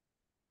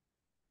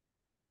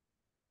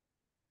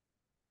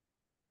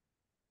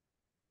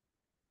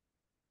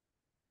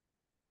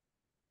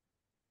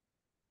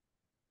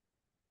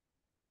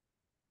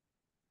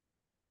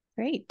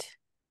 Great.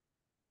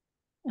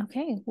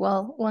 Okay,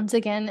 well, once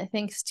again,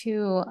 thanks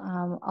to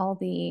all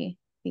the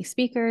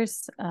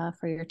speakers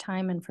for your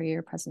time and for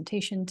your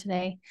presentation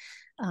today.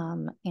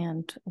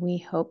 And we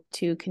hope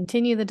to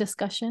continue the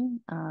discussion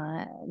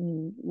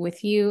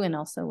with you and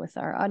also with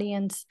our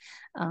audience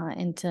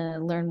and to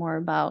learn more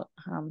about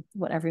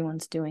what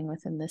everyone's doing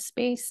within this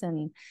space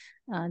and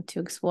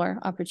to explore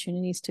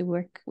opportunities to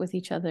work with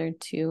each other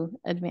to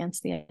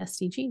advance the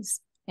SDGs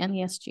and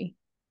ESG.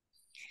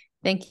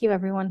 Thank you,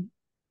 everyone.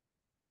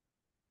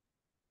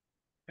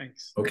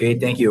 Thanks. Okay,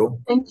 thank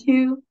you. Thank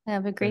you.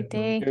 Have a great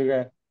day.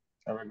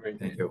 Have a great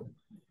day. Thank you.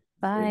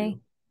 Bye.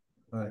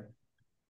 Bye.